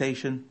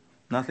vegetation,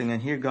 nothing.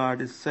 And here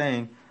God is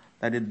saying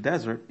that the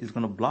desert is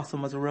going to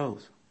blossom as a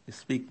rose. It's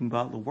speaking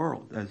about the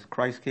world as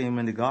Christ came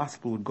and the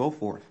gospel would go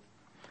forth.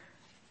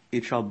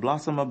 It shall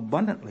blossom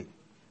abundantly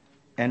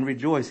and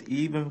rejoice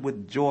even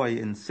with joy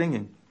and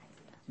singing.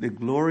 The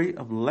glory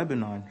of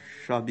Lebanon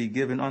shall be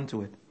given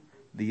unto it.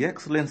 The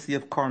excellency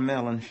of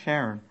Carmel and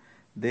Sharon,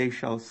 they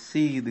shall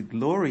see the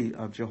glory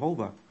of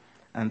Jehovah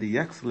and the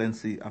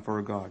excellency of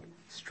our God.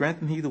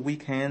 Strengthen he the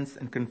weak hands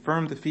and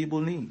confirm the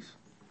feeble knees.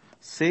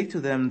 Say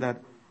to them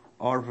that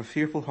are of a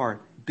fearful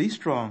heart, be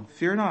strong,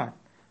 fear not.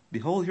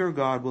 Behold, your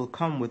God will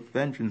come with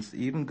vengeance,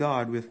 even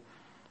God with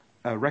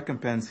a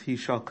recompense. He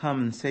shall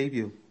come and save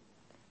you.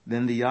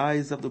 Then the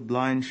eyes of the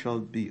blind shall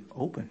be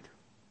opened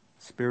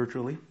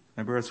spiritually.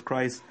 Remember, as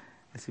Christ,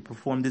 as he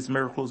performed these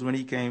miracles when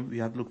he came, we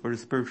have to look for the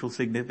spiritual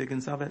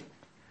significance of it.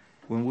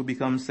 When we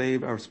become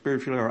saved,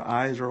 our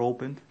eyes are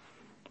opened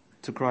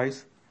to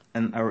Christ,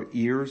 and our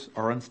ears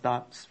are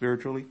unstopped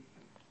spiritually,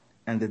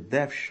 and the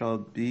deaf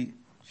shall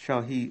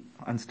he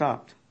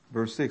unstopped.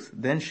 Verse 6,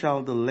 then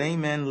shall the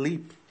lame man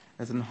leap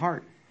as an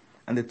hart,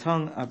 and the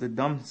tongue of the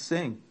dumb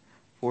sing.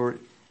 For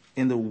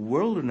in the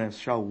wilderness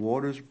shall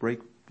waters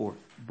break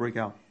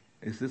out.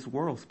 It's this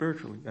world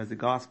spiritually, as the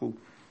gospel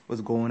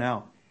was going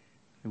out.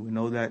 And we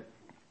know that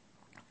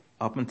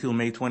up until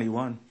May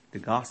 21, the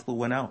gospel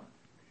went out,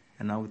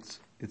 and now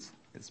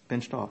it's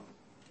pinched off.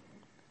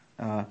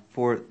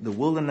 For the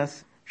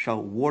wilderness shall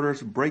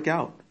waters break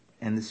out,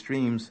 and the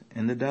streams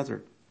in the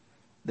desert.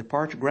 The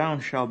parched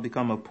ground shall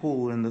become a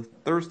pool, and the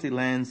thirsty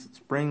lands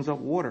springs of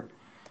water.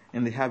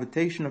 In the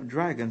habitation of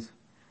dragons,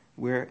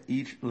 where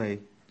each lay,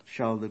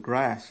 shall the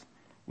grass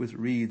with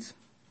reeds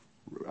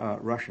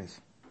rushes,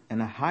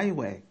 and a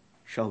highway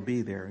shall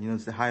be there. You know,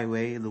 it's the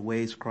highway, the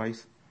way is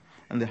Christ.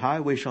 And the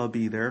highway shall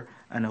be there,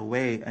 and a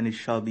way, and it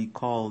shall be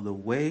called the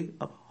way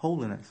of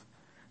holiness.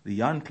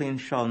 The unclean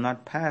shall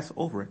not pass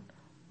over it,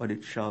 but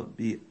it shall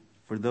be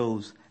for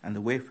those, and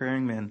the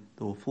wayfaring men,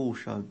 though a fool,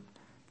 shall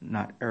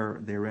not err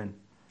therein.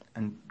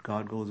 And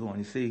God goes on,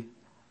 you see,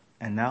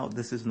 and now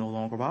this is no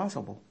longer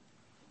possible.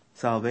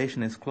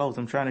 Salvation is close.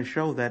 I'm trying to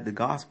show that the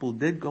gospel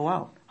did go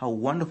out. How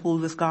wonderful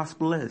this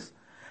gospel is,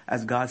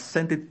 as God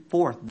sent it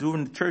forth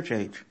during the church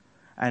age.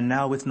 And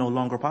now it's no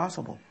longer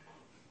possible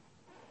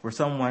for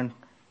someone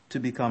to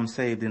become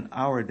saved in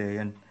our day.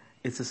 And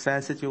it's a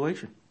sad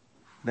situation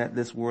that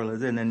this world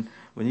is in. And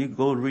when you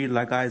go read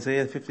like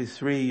Isaiah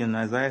 53 and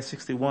Isaiah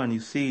 61,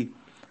 you see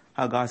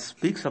how God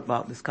speaks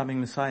about this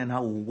coming Messiah and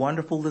how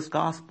wonderful this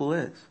gospel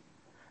is.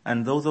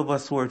 And those of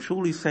us who are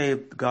truly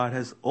saved, God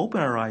has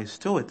opened our eyes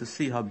to it to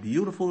see how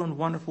beautiful and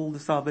wonderful the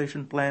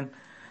salvation plan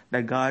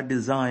that God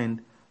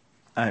designed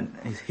and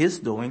is His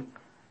doing,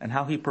 and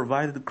how He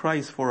provided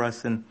Christ for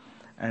us. And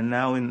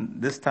now in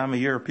this time of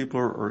year, people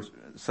are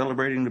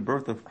celebrating the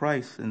birth of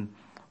Christ and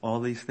all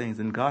these things.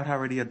 And God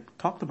already had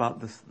talked about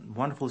this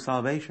wonderful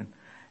salvation.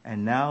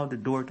 And now the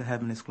door to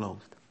heaven is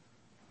closed.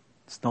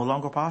 It's no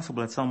longer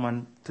possible that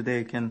someone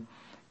today can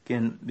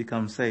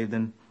become saved.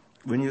 And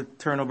when you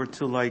turn over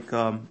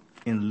to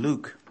in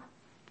Luke,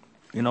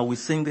 you know, we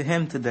sing the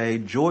hymn today,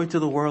 joy to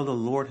the world, the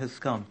Lord has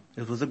come.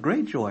 It was a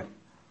great joy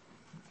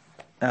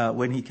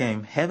when He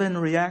came. Heaven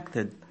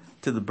reacted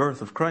to the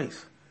birth of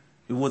Christ.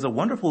 It was a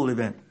wonderful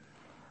event.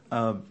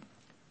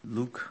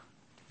 Luke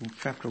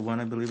chapter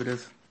 1, I believe it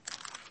is.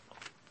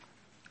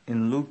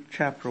 In Luke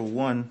chapter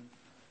 1,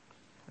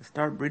 let's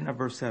start reading at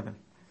verse 7.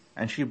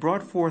 And she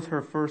brought forth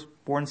her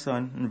firstborn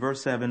son, in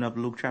verse 7 of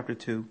Luke chapter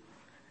 2,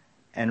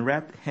 and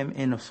wrapped him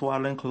in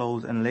swaddling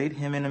clothes, and laid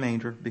him in a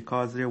manger,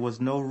 because there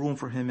was no room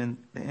for him in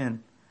the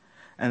inn.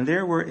 And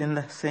there were in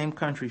the same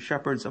country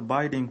shepherds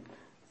abiding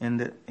in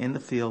the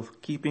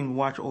field, keeping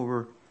watch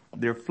over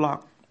their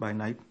flock by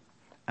night,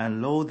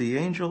 and lo, the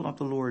angel of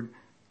the Lord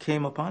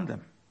came upon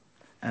them,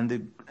 and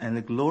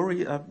the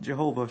glory of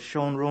Jehovah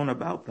shone round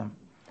about them,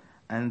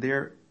 and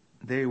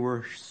they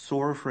were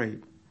sore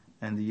afraid.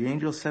 And the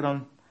angel said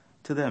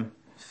unto them,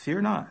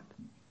 Fear not,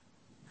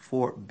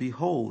 for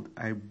behold,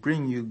 I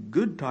bring you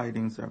good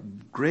tidings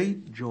of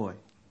great joy.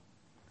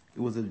 It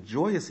was a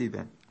joyous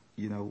event,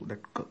 that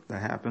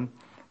happened,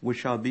 which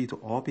shall be to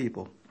all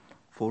people.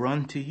 For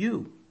unto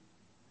you,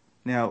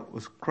 now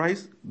was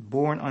Christ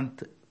born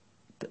unto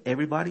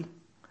everybody?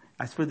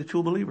 As for the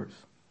true believers,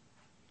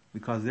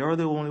 because they are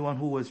the only one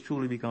who has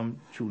truly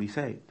become truly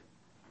saved.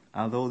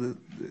 Although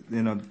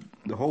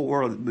the whole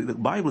world, the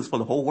Bible is for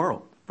the whole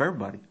world, for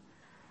everybody,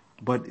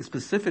 but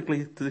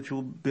specifically to the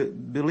true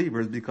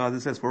believers, because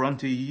it says, "For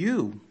unto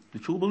you, the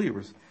true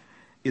believers,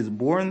 is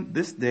born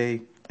this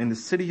day in the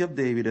city of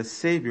David a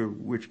Savior,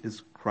 which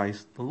is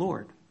Christ the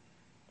Lord."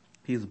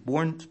 He is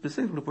born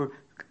specifically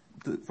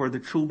for the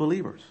true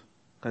believers,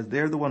 because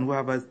they're the one who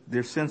have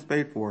their sins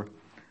paid for.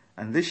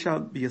 And this shall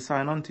be a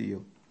sign unto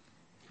you: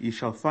 ye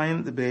shall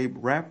find the babe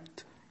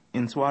wrapped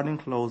in swaddling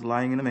clothes,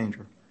 lying in a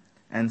manger.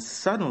 And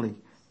suddenly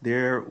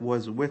there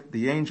was with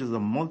the angels a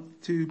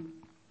multitude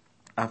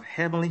of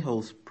heavenly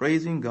hosts,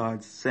 praising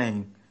God,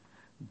 saying,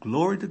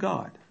 Glory to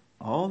God.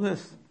 All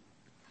this,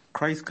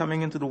 Christ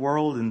coming into the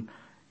world and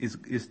is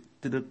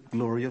to the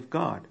glory of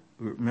God.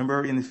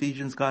 Remember in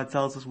Ephesians, God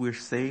tells us we're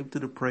saved to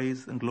the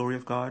praise and glory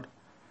of God.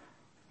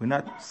 We're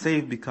not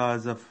saved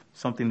because of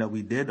something that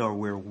we did or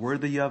we're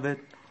worthy of it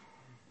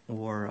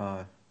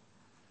or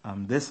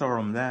this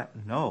or that.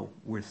 No,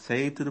 we're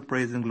saved to the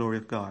praise and glory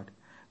of God.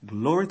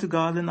 Glory to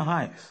God in the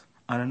highest,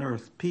 on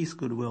earth peace,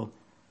 goodwill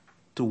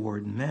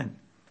toward men.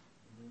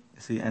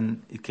 See,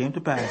 and it came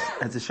to pass,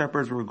 as the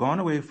shepherds were gone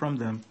away from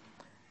them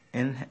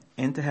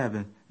into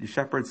heaven, the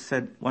shepherds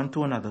said one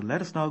to another,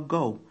 Let us now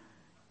go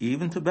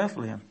even to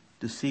Bethlehem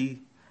to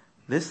see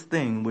this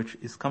thing which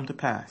is come to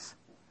pass,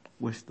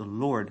 which the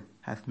Lord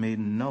hath made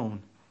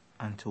known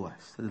unto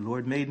us. So the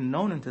Lord made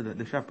known unto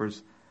the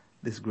shepherds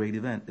this great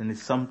event. And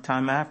it's some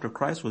time after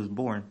Christ was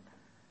born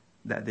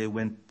that they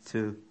went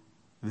to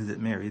visit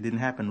Mary. It didn't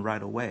happen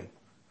right away.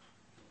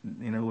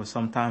 It was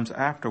sometimes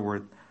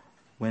afterward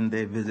when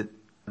they visit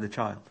the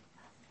child.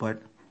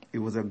 But it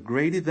was a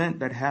great event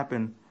that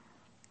happened.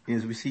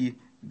 As we see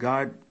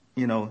God,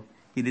 He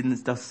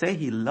didn't just say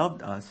He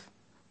loved us,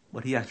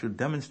 but He actually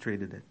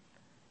demonstrated it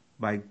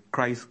by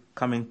Christ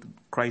coming.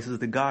 Christ is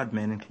the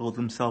God-man and clothed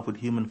Himself with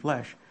human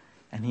flesh.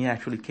 And He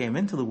actually came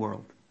into the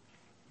world,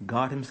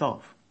 God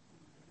Himself,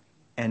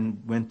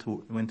 and went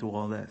to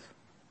all this.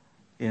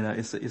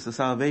 It's a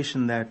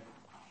salvation that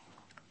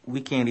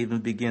we can't even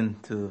begin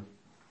to.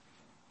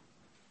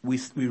 We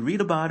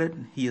read about it.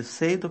 He has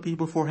saved the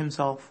people for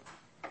Himself.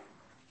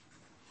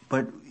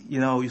 But,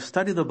 you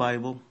study the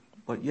Bible,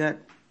 but yet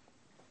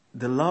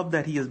the love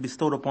that He has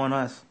bestowed upon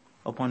us,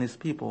 upon His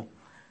people,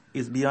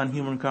 is beyond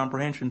human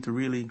comprehension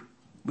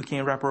we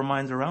can't wrap our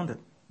minds around it.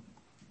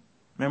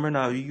 Remember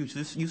now,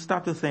 you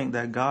stop to think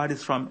that God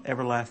is from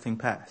everlasting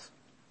past.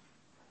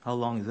 How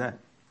long is that?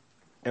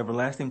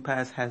 Everlasting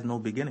past has no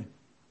beginning.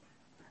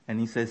 And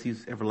He says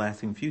He's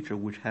everlasting future,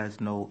 which has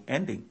no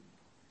ending.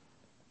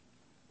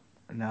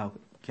 Now,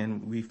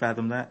 can we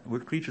fathom that? We're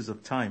creatures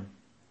of time.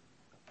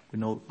 We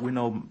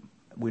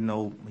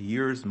know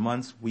years,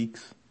 months,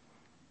 weeks,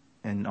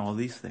 and all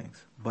these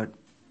things. But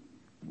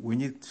when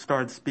you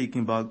start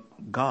speaking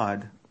about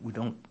God, we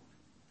don't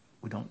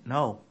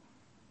know.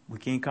 We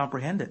can't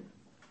comprehend it.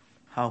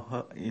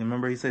 How you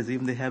remember He says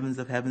even the heavens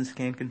of heavens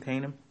can't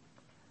contain Him?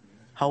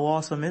 How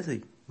awesome is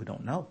He? We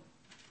don't know.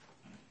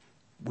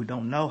 We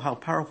don't know how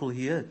powerful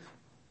He is.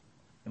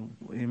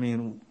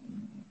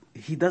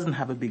 He doesn't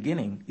have a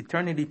beginning.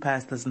 Eternity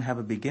past doesn't have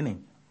a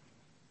beginning.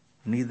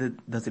 Neither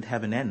does it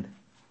have an end.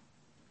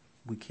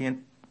 We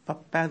can't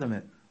fathom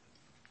it.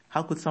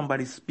 How could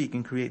somebody speak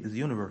and create this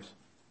universe?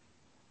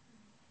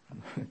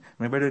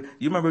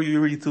 Remember you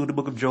read through the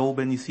book of Job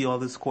and you see all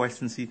these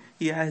questions.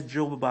 He asked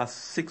Job about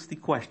 60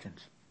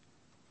 questions.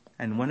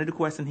 And one of the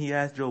questions he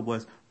asked Job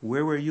was,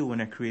 where were you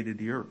when I created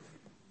the earth?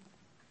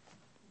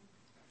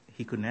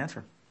 He couldn't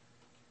answer.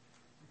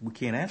 We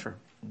can't answer.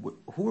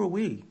 Who are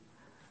we?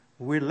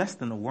 We're less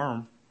than a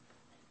worm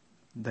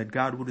that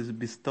God would have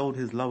bestowed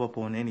His love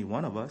upon any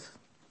one of us.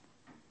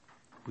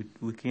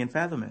 We can't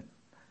fathom it.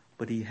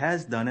 But He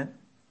has done it.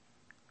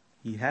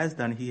 He has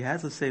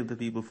saved the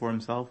people for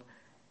Himself.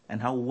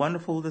 And how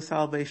wonderful the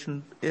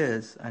salvation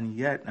is. And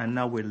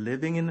now we're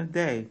living in a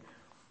day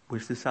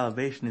which the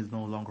salvation is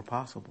no longer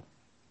possible.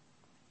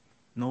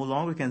 No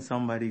longer can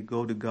somebody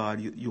go to God.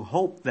 You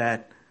hope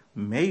that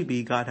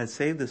maybe God has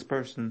saved this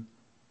person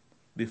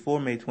before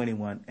May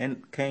 21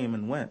 and came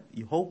and went.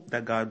 You hope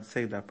that God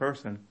saved that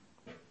person,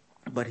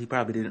 but He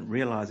probably didn't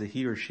realize it.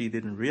 He or she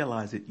didn't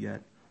realize it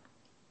yet.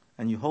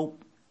 And you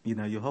hope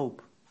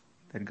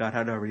that God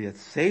had already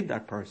saved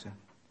that person,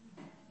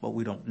 but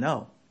we don't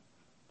know.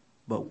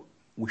 But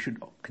we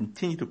should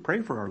continue to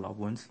pray for our loved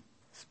ones,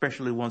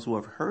 especially ones who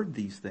have heard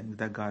these things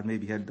that God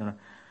maybe had done.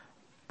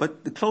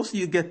 But the closer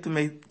you get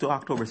to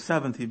October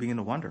 7th, you begin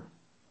to wonder.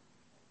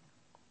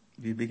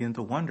 we begin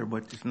to wonder,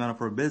 but it's none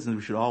of our business.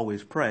 We should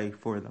always pray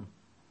for them.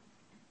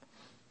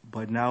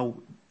 But now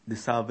the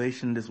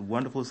salvation, this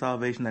wonderful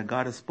salvation that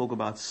God has spoke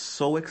about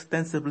so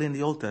extensively in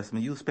the Old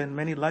Testament, you spend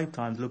many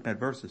lifetimes looking at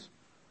verses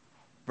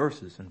and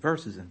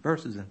verses and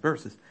verses and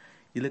verses.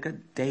 You look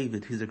at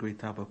David, he's a great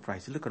type of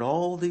Christ. You look at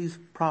all these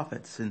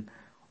prophets and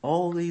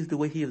all these, the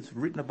way he has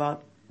written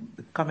about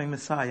the coming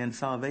Messiah and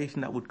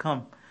salvation that would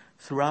come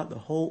throughout the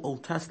whole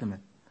Old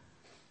Testament.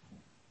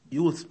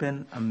 You will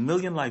spend a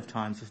million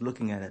lifetimes just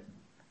looking at it,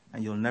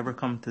 and you'll never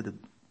come to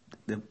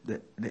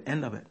the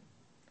end of it.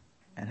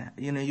 And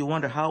you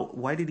wonder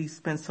why did he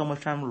spend so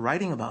much time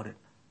writing about it?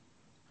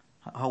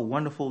 How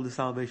wonderful the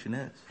salvation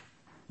is.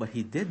 But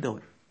he did do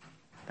it.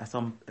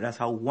 That's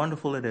how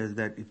wonderful it is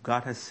that if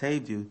God has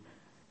saved you,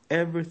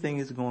 everything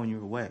is going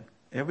your way.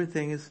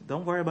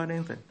 Don't worry about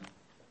anything.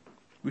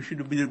 We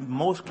should be the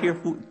most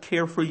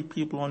carefree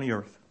people on the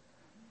earth,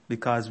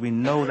 because we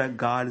know that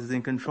God is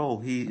in control.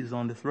 He is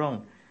on the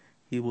throne.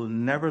 He will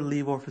never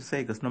leave or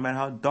forsake us, no matter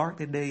how dark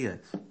the day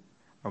is,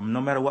 or no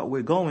matter what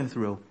we're going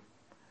through.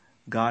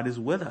 God is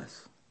with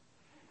us.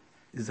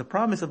 It's a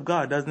promise of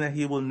God, doesn't it?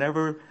 He will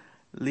never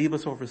leave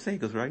us or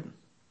forsake us, right?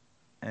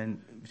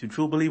 And to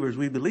true believers,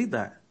 we believe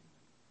that.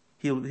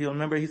 He'll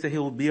remember, he said he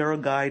will be our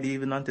guide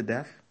even unto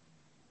death.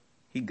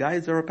 He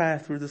guides our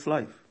path through this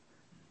life.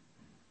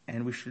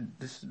 And we should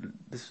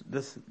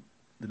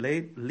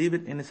leave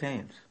it in his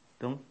hands.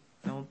 Don't.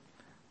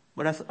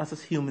 But us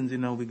as humans,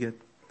 we get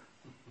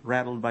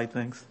rattled by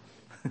things.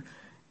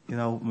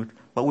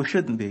 But we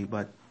shouldn't be.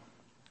 But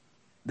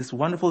this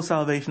wonderful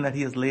salvation that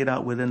he has laid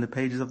out within the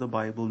pages of the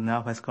Bible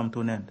now has come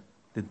to an end.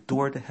 The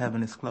door to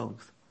heaven is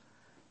closed.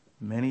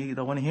 Many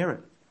don't want to hear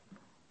it,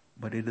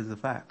 but it is a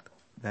fact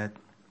that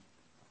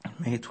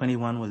May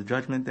 21 was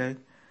Judgment Day,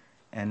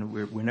 and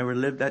we never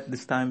lived at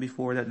this time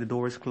before that the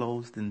door is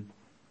closed, and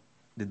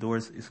the door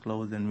is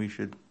closed,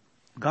 and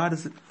God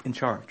is in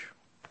charge.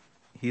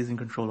 He is in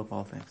control of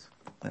all things.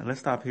 Now, let's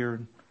stop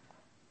here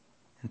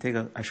and take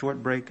a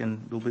short break,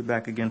 and we'll be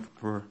back again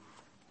for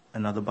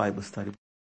another Bible study.